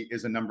UNC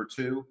is a number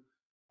 2.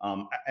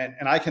 And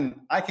I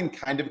can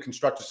kind of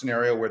construct a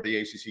scenario where the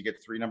ACC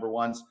gets 3 number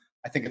 1s.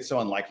 I think it's so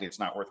unlikely it's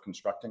not worth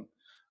constructing.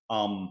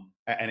 And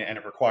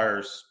it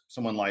requires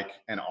someone like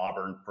an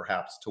Auburn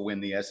perhaps to win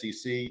the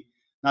SEC.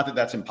 Not that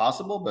that's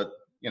impossible, but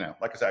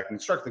like I said, I can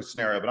construct the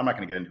scenario, but I'm not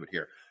going to get into it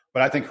here.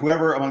 But I think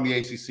whoever among the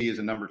ACC is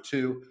a number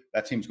 2,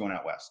 that team's going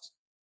out west.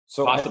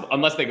 So possible,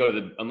 unless they go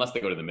to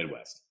the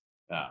Midwest.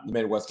 The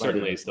Midwest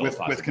certainly is still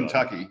with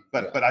Kentucky,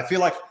 but I feel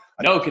like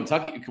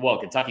Kentucky. Well,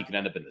 Kentucky could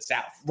end up in the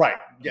South, right?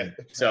 Yeah.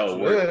 So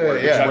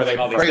we're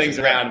all these things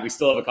around. We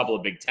still have a couple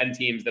of Big Ten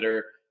teams that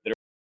are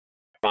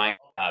fine.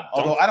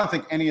 Although I don't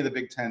think any of the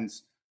Big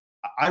Tens.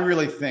 I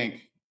really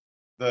think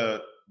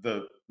the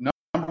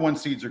number 1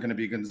 seeds are going to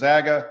be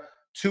Gonzaga,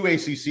 2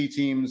 ACC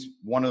teams,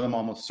 one of them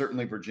almost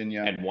certainly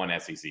Virginia, and 1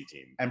 SEC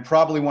team, and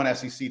probably 1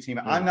 SEC team.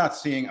 I'm not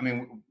seeing. I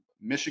mean,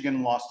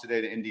 Michigan lost today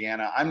to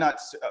Indiana. I'm not,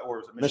 or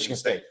is it Michigan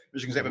State?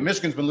 Michigan State, but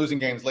Michigan's been losing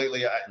games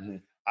lately.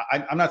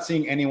 I'm not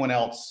seeing anyone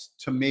else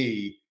to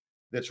me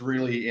that's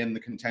really in the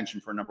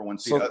contention for a number 1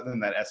 seed other than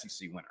that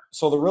SEC winner.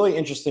 So the really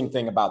interesting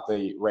thing about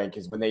the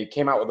rankings, when they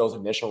came out with those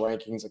initial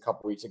rankings a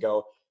couple weeks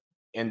ago,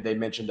 and they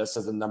mentioned us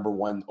as the number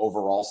 1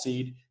 overall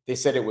seed, they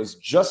said it was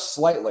just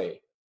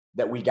slightly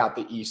that we got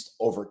the East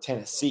over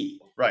Tennessee.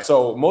 Right.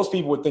 So most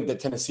people would think that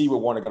Tennessee would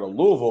want to go to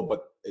Louisville,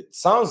 but it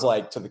sounds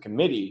like to the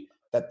committee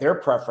that their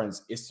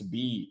preference is to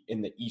be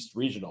in the East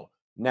Regional.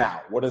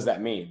 Now, what does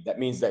that mean? That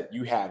means that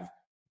you have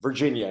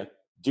Virginia,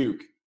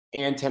 Duke,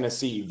 and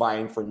Tennessee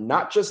vying for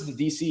not just the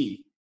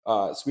DC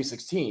Sweet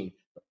 16,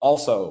 but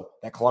also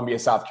that Columbia,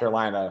 South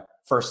Carolina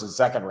first and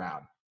second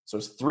round. So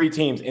it's 3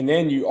 teams. And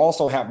then you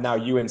also have now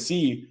UNC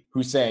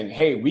who's saying,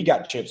 hey, we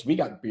got chips, we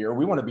got beer,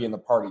 we want to be in the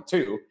party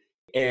too.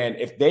 And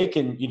if they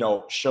can,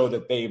 show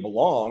that they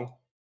belong,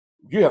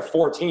 you have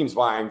 4 teams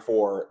vying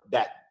for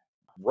that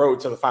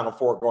road to the Final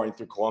Four going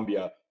through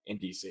Columbia and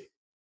DC.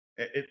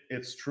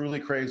 It's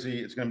truly crazy.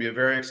 It's going to be a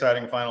very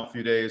exciting final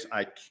few days.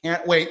 I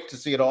can't wait to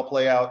see it all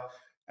play out,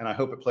 and I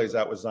hope it plays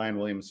out with Zion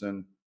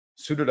Williamson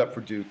suited up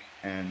for Duke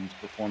and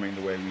performing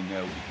the way we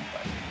know he can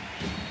play.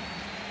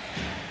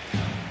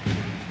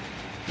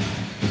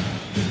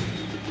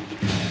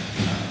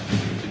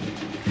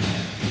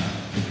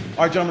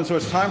 All right, gentlemen, so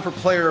it's time for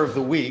Player of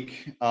the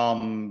Week.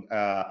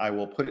 I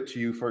will put it to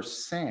you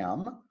first.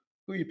 Sam,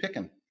 who are you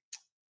picking?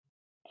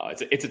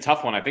 It's a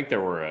tough one. I think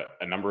there were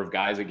a number of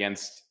guys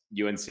against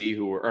UNC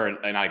who were,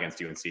 or not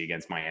against UNC,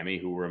 against Miami,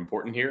 who were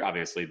important here.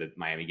 Obviously, the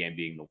Miami game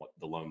being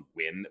the lone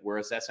win that we're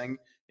assessing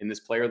in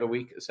this Player of the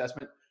Week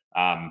assessment.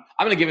 I'm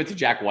going to give it to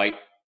Jack White.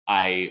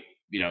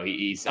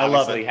 He's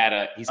obviously had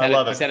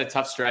a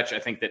tough stretch. I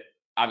think that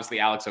obviously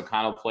Alex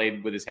O'Connell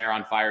played with his hair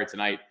on fire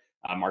tonight.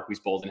 Marquise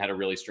Bolden had a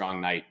really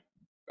strong night.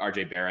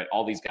 RJ Barrett,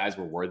 all these guys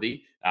were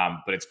worthy.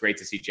 But it's great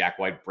to see Jack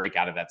White break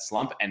out of that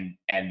slump and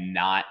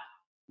not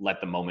let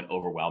the moment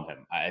overwhelm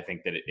him. I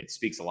think that it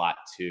speaks a lot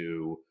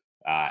to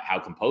how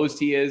composed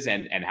he is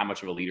and how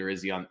much of a leader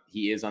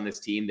he is on this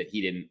team, that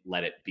he didn't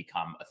let it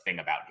become a thing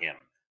about him.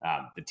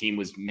 The team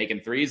was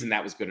making threes, and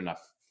that was good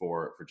enough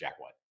for Jack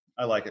White.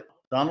 I like it.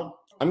 Donald?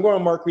 I'm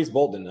going Marquise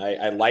Bolden.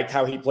 I liked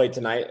how he played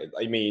tonight.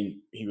 I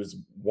mean, he was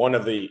one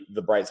of the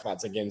bright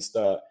spots against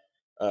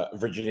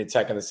Virginia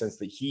Tech in the sense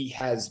that he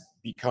has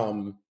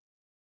become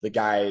the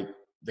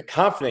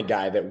confident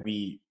guy that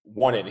we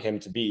wanted him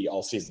to be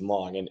all season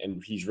long.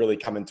 And he's really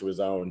come into his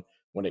own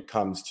when it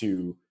comes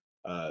to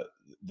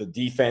the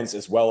defense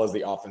as well as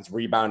the offense,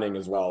 rebounding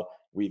as well.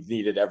 We've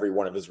needed every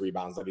one of his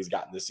rebounds that he's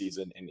gotten this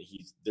season. And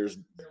there's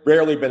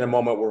rarely been a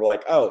moment where we're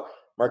like, oh,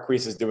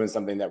 Marquise is doing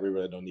something that we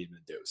really don't need him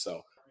to do.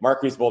 So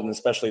Marquise Bolden,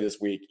 especially this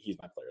week, he's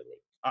my player of the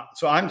week.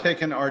 So I'm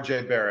taking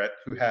RJ Barrett,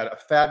 who had a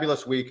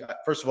fabulous week.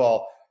 First of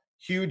all,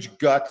 huge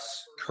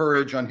guts,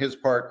 courage on his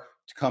part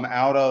to come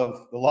out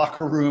of the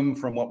locker room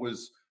from what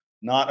was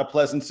not a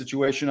pleasant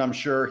situation. I'm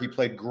sure he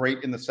played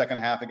great in the second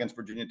half against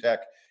Virginia Tech.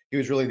 He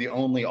was really the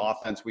only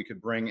offense we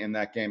could bring in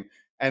that game.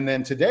 And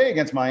then today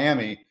against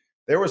Miami,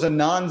 there was a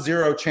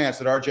non-zero chance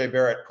that RJ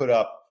Barrett put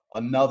up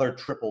another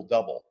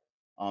triple-double.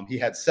 He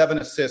had 7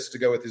 assists to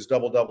go with his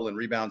double-double in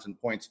rebounds and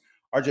points.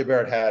 RJ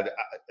Barrett had,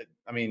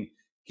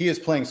 he is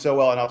playing so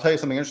well. And I'll tell you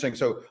something interesting.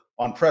 So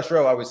on press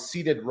row, I was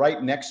seated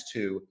right next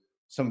to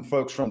some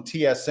folks from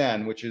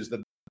TSN, which is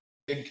the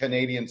big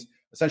Canadians,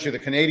 essentially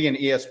the Canadian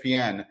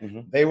ESPN.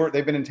 Mm-hmm.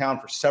 They've been in town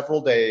for several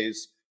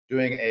days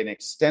doing an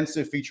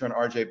extensive feature on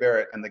RJ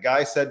Barrett. And the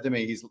guy said to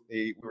me,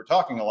 we were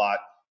talking a lot,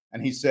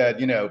 and he said,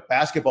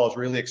 basketball is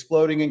really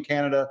exploding in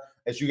Canada.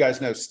 As you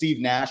guys know, Steve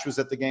Nash was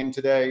at the game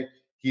today.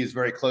 He is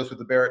very close with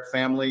the Barrett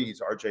family. He's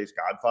RJ's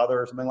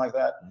godfather or something like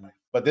that. Mm-hmm.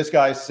 But this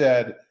guy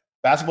said,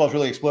 basketball is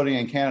really exploding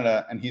in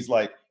Canada. And he's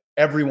like,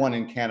 everyone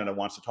in Canada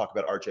wants to talk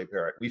about RJ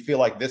Barrett. We feel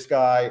like this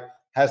guy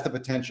has the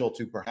potential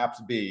to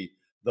perhaps be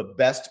the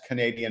best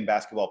Canadian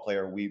basketball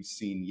player we've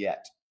seen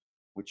yet,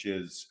 which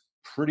is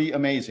pretty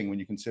amazing when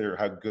you consider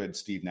how good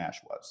Steve Nash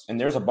was. And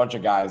there's a bunch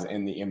of guys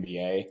in the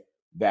NBA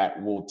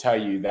that will tell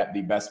you that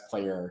the best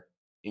player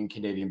in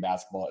Canadian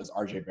basketball is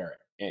RJ Barrett.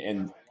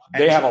 And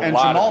they have a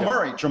lot Jamal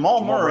Murray.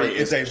 Jamal Murray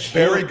is a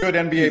very good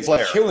NBA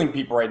player. He's killing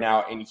people right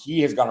now, and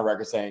he has gone on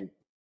record saying,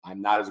 I'm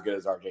not as good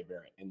as RJ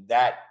Barrett. And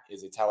that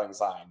is a telling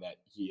sign that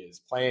he is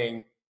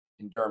playing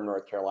in Durham,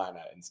 North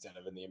Carolina instead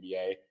of in the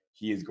NBA.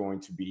 He is going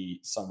to be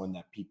someone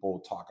that people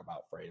talk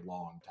about for a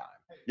long time.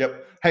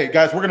 Yep. Hey,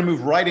 guys, we're going to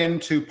move right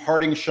into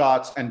parting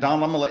shots. And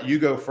Don, I'm going to let you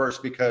go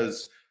first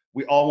because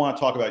we all want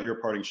to talk about your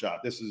parting shot.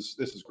 This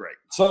is great.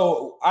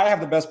 So I have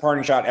the best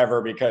parting shot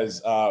ever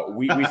because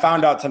we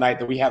found out tonight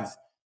that we have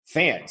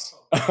fans.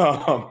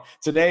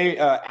 Today,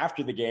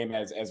 after the game,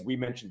 as we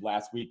mentioned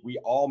last week, we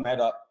all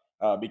met up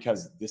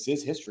because this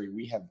is history.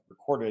 We have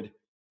recorded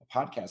a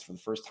podcast for the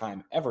first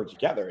time ever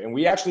together, and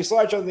we actually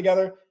saw each other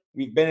together.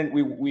 We've been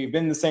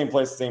in the same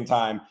place at the same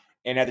time,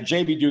 and at the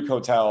JB Duke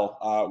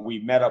Hotel, we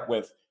met up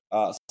with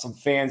some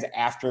fans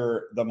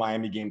after the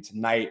Miami game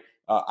tonight.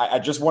 I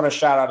just want to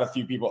shout out a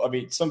few people. I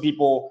mean, some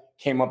people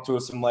came up to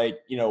us and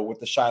with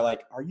the shy,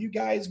 like, are you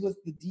guys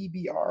with the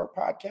DBR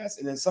podcast?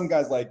 And then some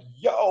guys like,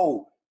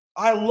 yo,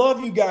 I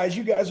love you guys.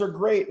 You guys are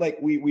great. Like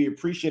we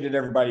appreciated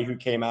everybody who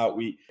came out.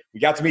 We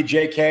got to meet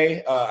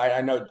JK.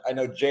 I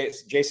know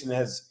Jason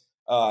has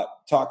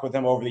talked with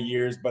him over the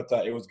years, but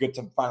it was good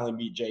to finally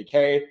meet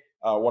JK,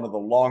 one of the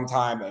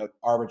longtime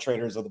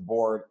arbitrators of the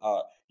board.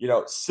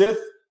 Sith,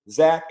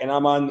 Zach, and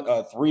I'm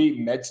on 3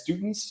 med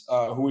students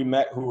who we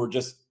met who were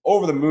just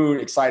over the moon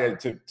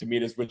excited to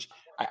meet us, which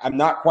I'm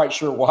not quite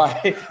sure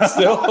why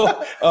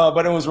still,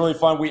 but it was really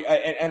fun.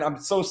 And I'm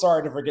so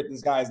sorry to forget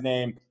this guy's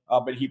name,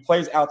 but he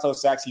plays alto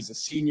sax. He's a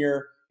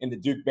senior in the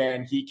Duke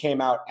band. He came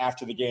out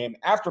after the game,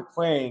 after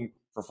playing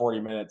for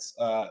 40 minutes,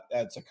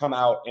 to come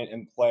out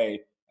and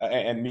play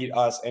and meet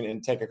us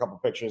and take a couple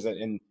pictures.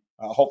 And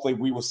hopefully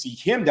we will see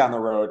him down the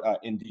road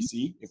in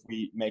DC if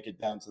we make it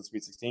down to the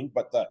Sweet 16.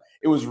 But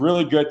it was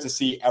really good to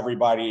see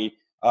everybody,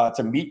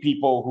 to meet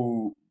people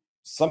who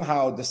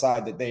somehow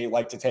decide that they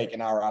like to take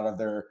an hour out of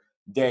their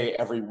day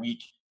every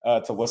week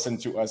to listen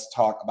to us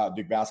talk about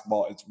Duke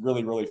basketball. It's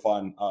really, really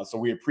fun. So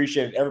we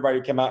appreciated everybody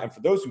who came out. And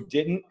for those who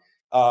didn't,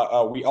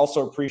 we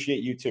also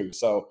appreciate you too.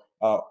 So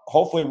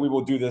hopefully we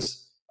will do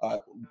this,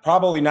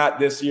 probably not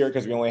this year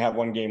because we only have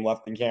 1 game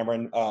left in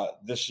Cameron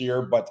this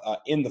year, but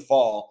in the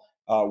fall,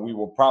 we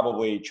will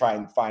probably try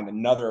and find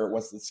another,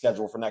 once the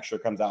schedule for next year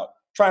comes out,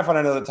 try and find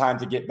another time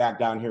to get back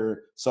down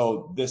here.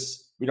 So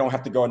we don't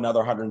have to go another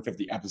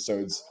 150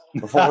 episodes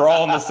before we're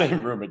all in the same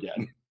room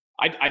again.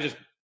 I just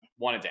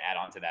wanted to add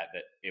on to that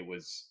it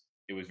was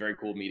very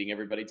cool meeting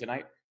everybody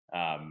tonight,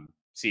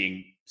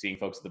 seeing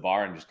folks at the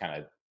bar and just kind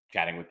of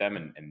chatting with them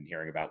and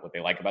hearing about what they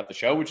like about the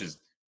show, which is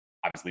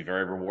obviously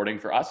very rewarding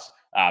for us.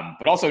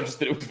 But also just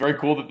that it was very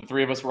cool that the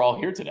 3 of us were all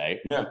here today,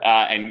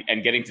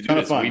 and getting to do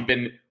this.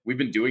 We've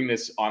been doing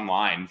this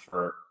online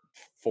for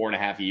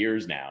 4.5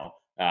 years now,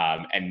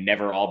 and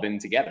never all been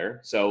together.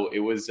 So it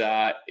was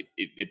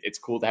it's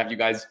cool to have you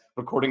guys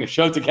recording a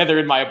show together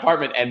in my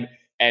apartment,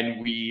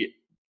 and we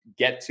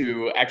get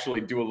to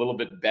actually do a little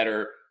bit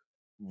better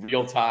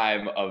real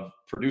time of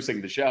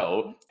producing the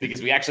show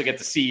because we actually get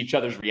to see each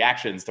other's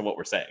reactions to what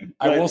we're saying.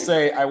 I will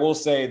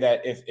say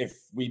that if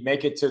we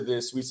make it to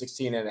the Sweet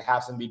 16 and it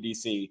has to be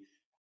DC,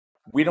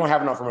 we don't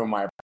have enough room in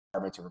my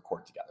apartment to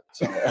record together.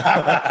 So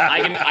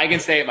I can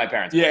stay at my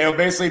parents' place. Yeah, it'll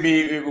basically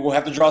be we'll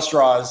have to draw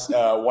straws.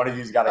 One of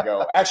you's got to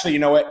go. Actually, you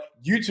know what?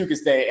 You two can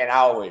stay and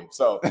I'll leave.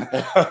 So,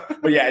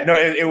 but yeah, no,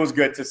 it was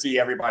good to see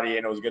everybody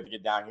and it was good to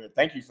get down here.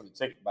 Thank you for the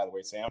ticket, by the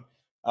way, Sam.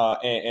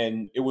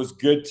 And it was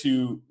good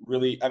to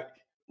really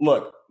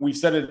look. We've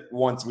said it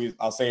once.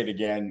 I'll say it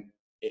again.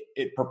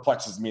 It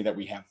perplexes me that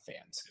we have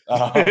fans.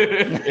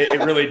 It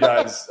really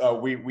does.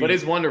 But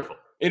it's wonderful.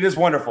 It is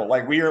wonderful.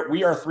 Like we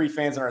are 3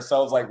 fans in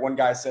ourselves. Like one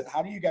guy said,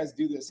 "How do you guys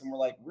do this?" And we're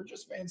like, "We're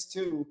just fans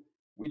too.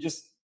 We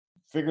just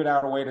figured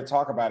out a way to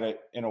talk about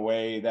it in a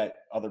way that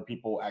other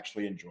people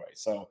actually enjoy."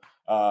 So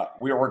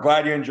we're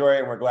glad you enjoy it,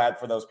 and we're glad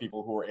for those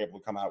people who were able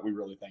to come out. We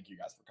really thank you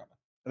guys for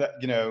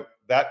coming.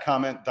 That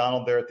comment,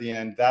 Donald, there at the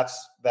end,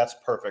 that's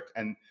perfect.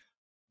 And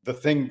the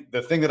thing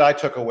that I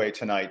took away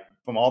tonight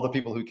from all the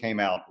people who came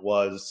out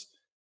was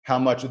how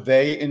much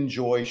they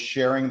enjoy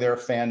sharing their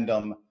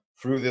fandom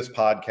through this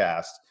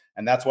podcast.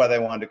 And that's why they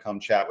wanted to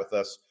come chat with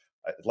us.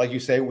 Like you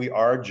say, we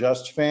are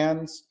just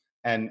fans,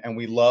 and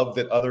we love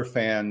that other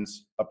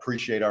fans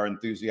appreciate our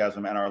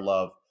enthusiasm and our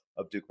love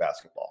of Duke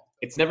basketball.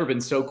 It's never been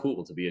so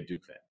cool to be a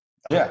Duke fan.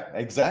 Yeah,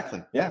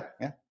 exactly. Yeah.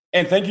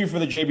 And thank you for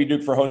the JB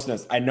Duke for hosting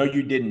us. I know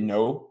you didn't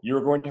know you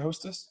were going to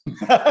host us,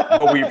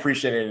 but we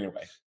appreciate it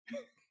anyway.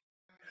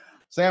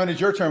 Sam,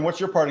 it's your turn. What's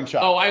your parting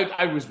shot? Oh,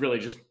 I was really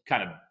just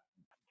kind of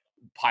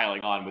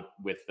piling on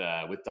with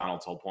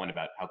Donald's whole point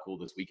about how cool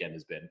this weekend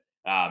has been.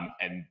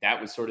 And that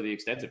was sort of the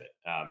extent of it.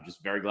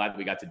 Just very glad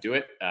we got to do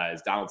it.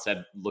 As Donald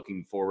said,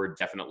 looking forward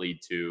definitely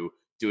to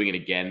doing it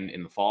again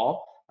in the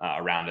fall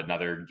around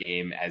another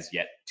game as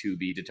yet to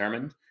be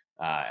determined.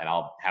 And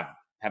I'll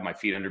have my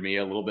feet under me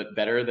a little bit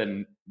better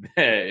than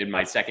in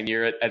my second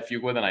year at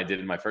Fuqua than I did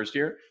in my first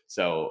year.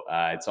 So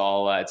it's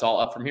all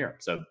up from here.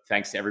 So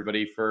thanks to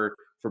everybody for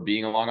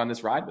being along on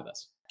this ride with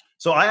us.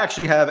 So I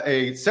actually have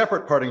a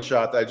separate parting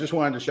shot that I just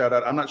wanted to shout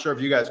out. I'm not sure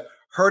if you guys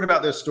heard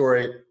about this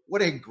story.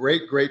 What a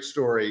great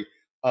story.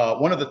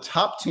 One of the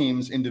top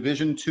teams in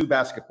Division II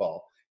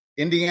basketball,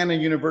 Indiana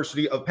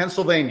University of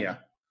Pennsylvania,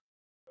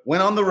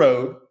 went on the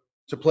road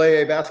to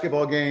play a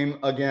basketball game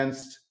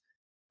against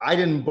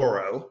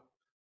Edinburgh.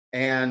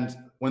 And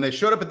when they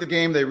showed up at the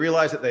game, they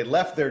realized that they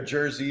left their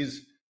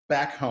jerseys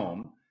back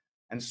home.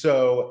 And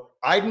so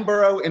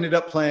Edinburgh ended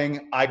up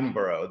playing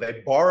Edinburgh.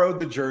 They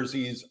borrowed the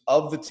jerseys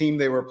of the team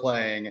they were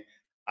playing.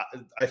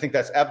 I think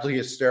that's absolutely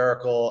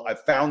hysterical. I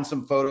found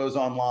some photos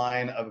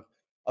online of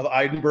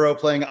Edinburgh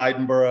playing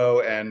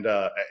Edinburgh, and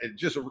it's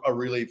just a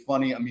really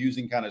funny,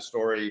 amusing kind of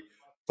story.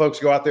 Folks,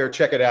 go out there,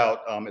 check it out.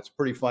 It's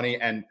pretty funny.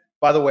 And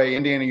by the way,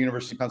 Indiana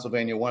University,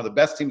 Pennsylvania, one of the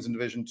best teams in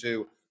Division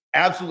II,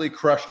 absolutely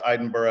crushed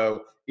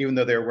Edinburgh, even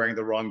though they were wearing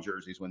the wrong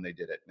jerseys when they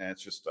did it. And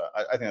it's just,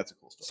 I think that's a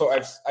cool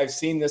story. So I've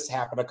seen this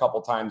happen a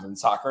couple times in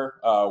soccer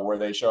where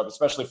they show up,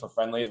 especially for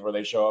friendlies, where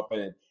they show up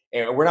and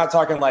we're not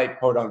talking like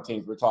podunk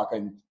teams. We're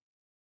talking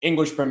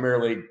English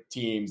Premier League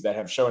teams that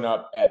have shown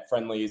up at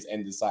friendlies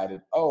and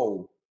decided,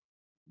 oh,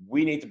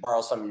 we need to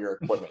borrow some of your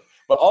equipment.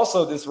 But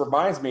also this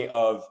reminds me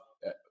of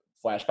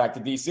flashback to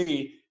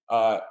DC.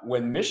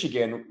 When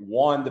Michigan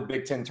won the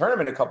Big Ten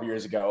tournament a couple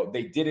years ago,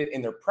 they did it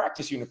in their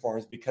practice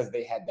uniforms because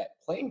they had that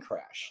plane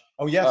crash.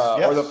 Oh, yes.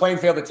 Or the plane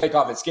failed to take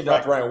off. It skidded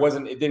off the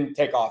runway. It didn't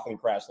take off and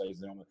crash, ladies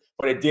and gentlemen,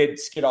 but it did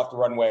skid off the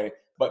runway.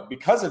 But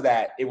because of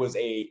that, it was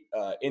a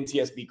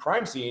NTSB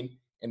crime scene,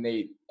 and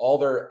all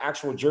their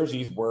actual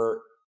jerseys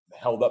were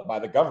held up by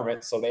the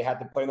government, so they had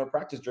to play in their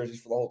practice jerseys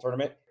for the whole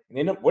tournament, and they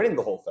ended up winning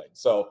the whole thing.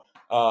 So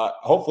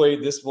hopefully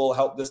this will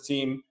help this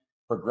team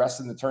progress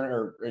in the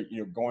tournament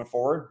or going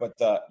forward. But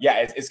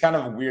it's kind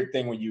of a weird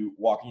thing when you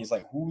walk in, it's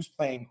like, who's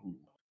playing who?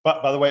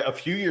 But by the way, a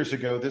few years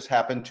ago, this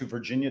happened to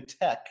Virginia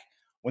Tech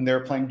when they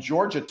were playing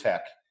Georgia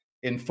Tech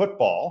in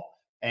football,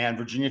 and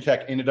Virginia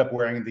Tech ended up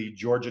wearing the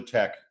Georgia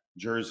Tech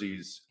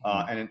jerseys.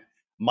 And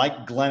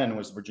Mike Glennon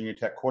was Virginia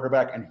Tech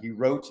quarterback, and he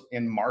wrote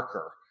in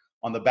marker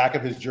on the back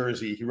of his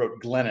jersey, he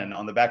wrote Glennon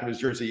on the back of his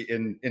jersey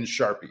in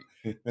Sharpie.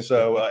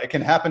 So it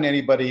can happen to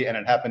anybody, and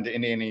it happened to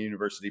Indiana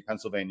University,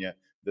 Pennsylvania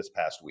this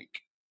past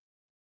week.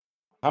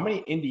 How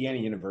many Indiana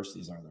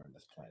universities are there on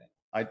this planet?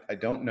 I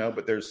don't know,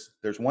 but there's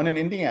one in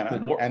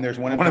Indiana, and there's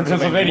one in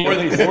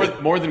Pennsylvania.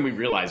 More than we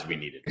realized we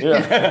needed.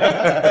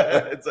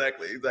 Yeah,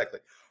 exactly.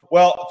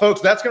 Well,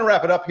 folks, that's going to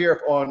wrap it up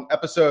here on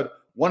episode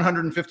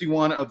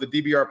 151 of the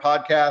DBR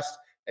Podcast.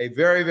 A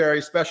very,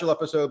 very special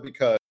episode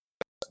because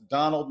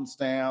Donald and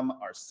Sam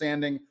are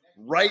standing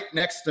right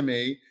next to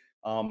me.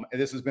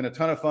 This has been a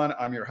ton of fun.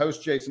 I'm your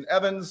host, Jason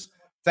Evans.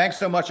 Thanks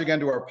so much again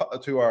to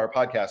our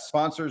podcast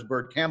sponsors,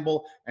 Bird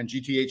Campbell and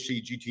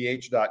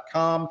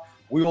GTHCGTH.com.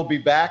 We will be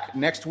back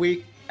next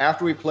week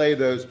after we play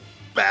those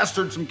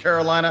bastards from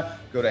Carolina.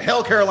 Go to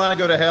hell, Carolina,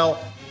 go to hell.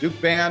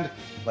 Duke Band,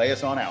 play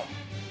us on out.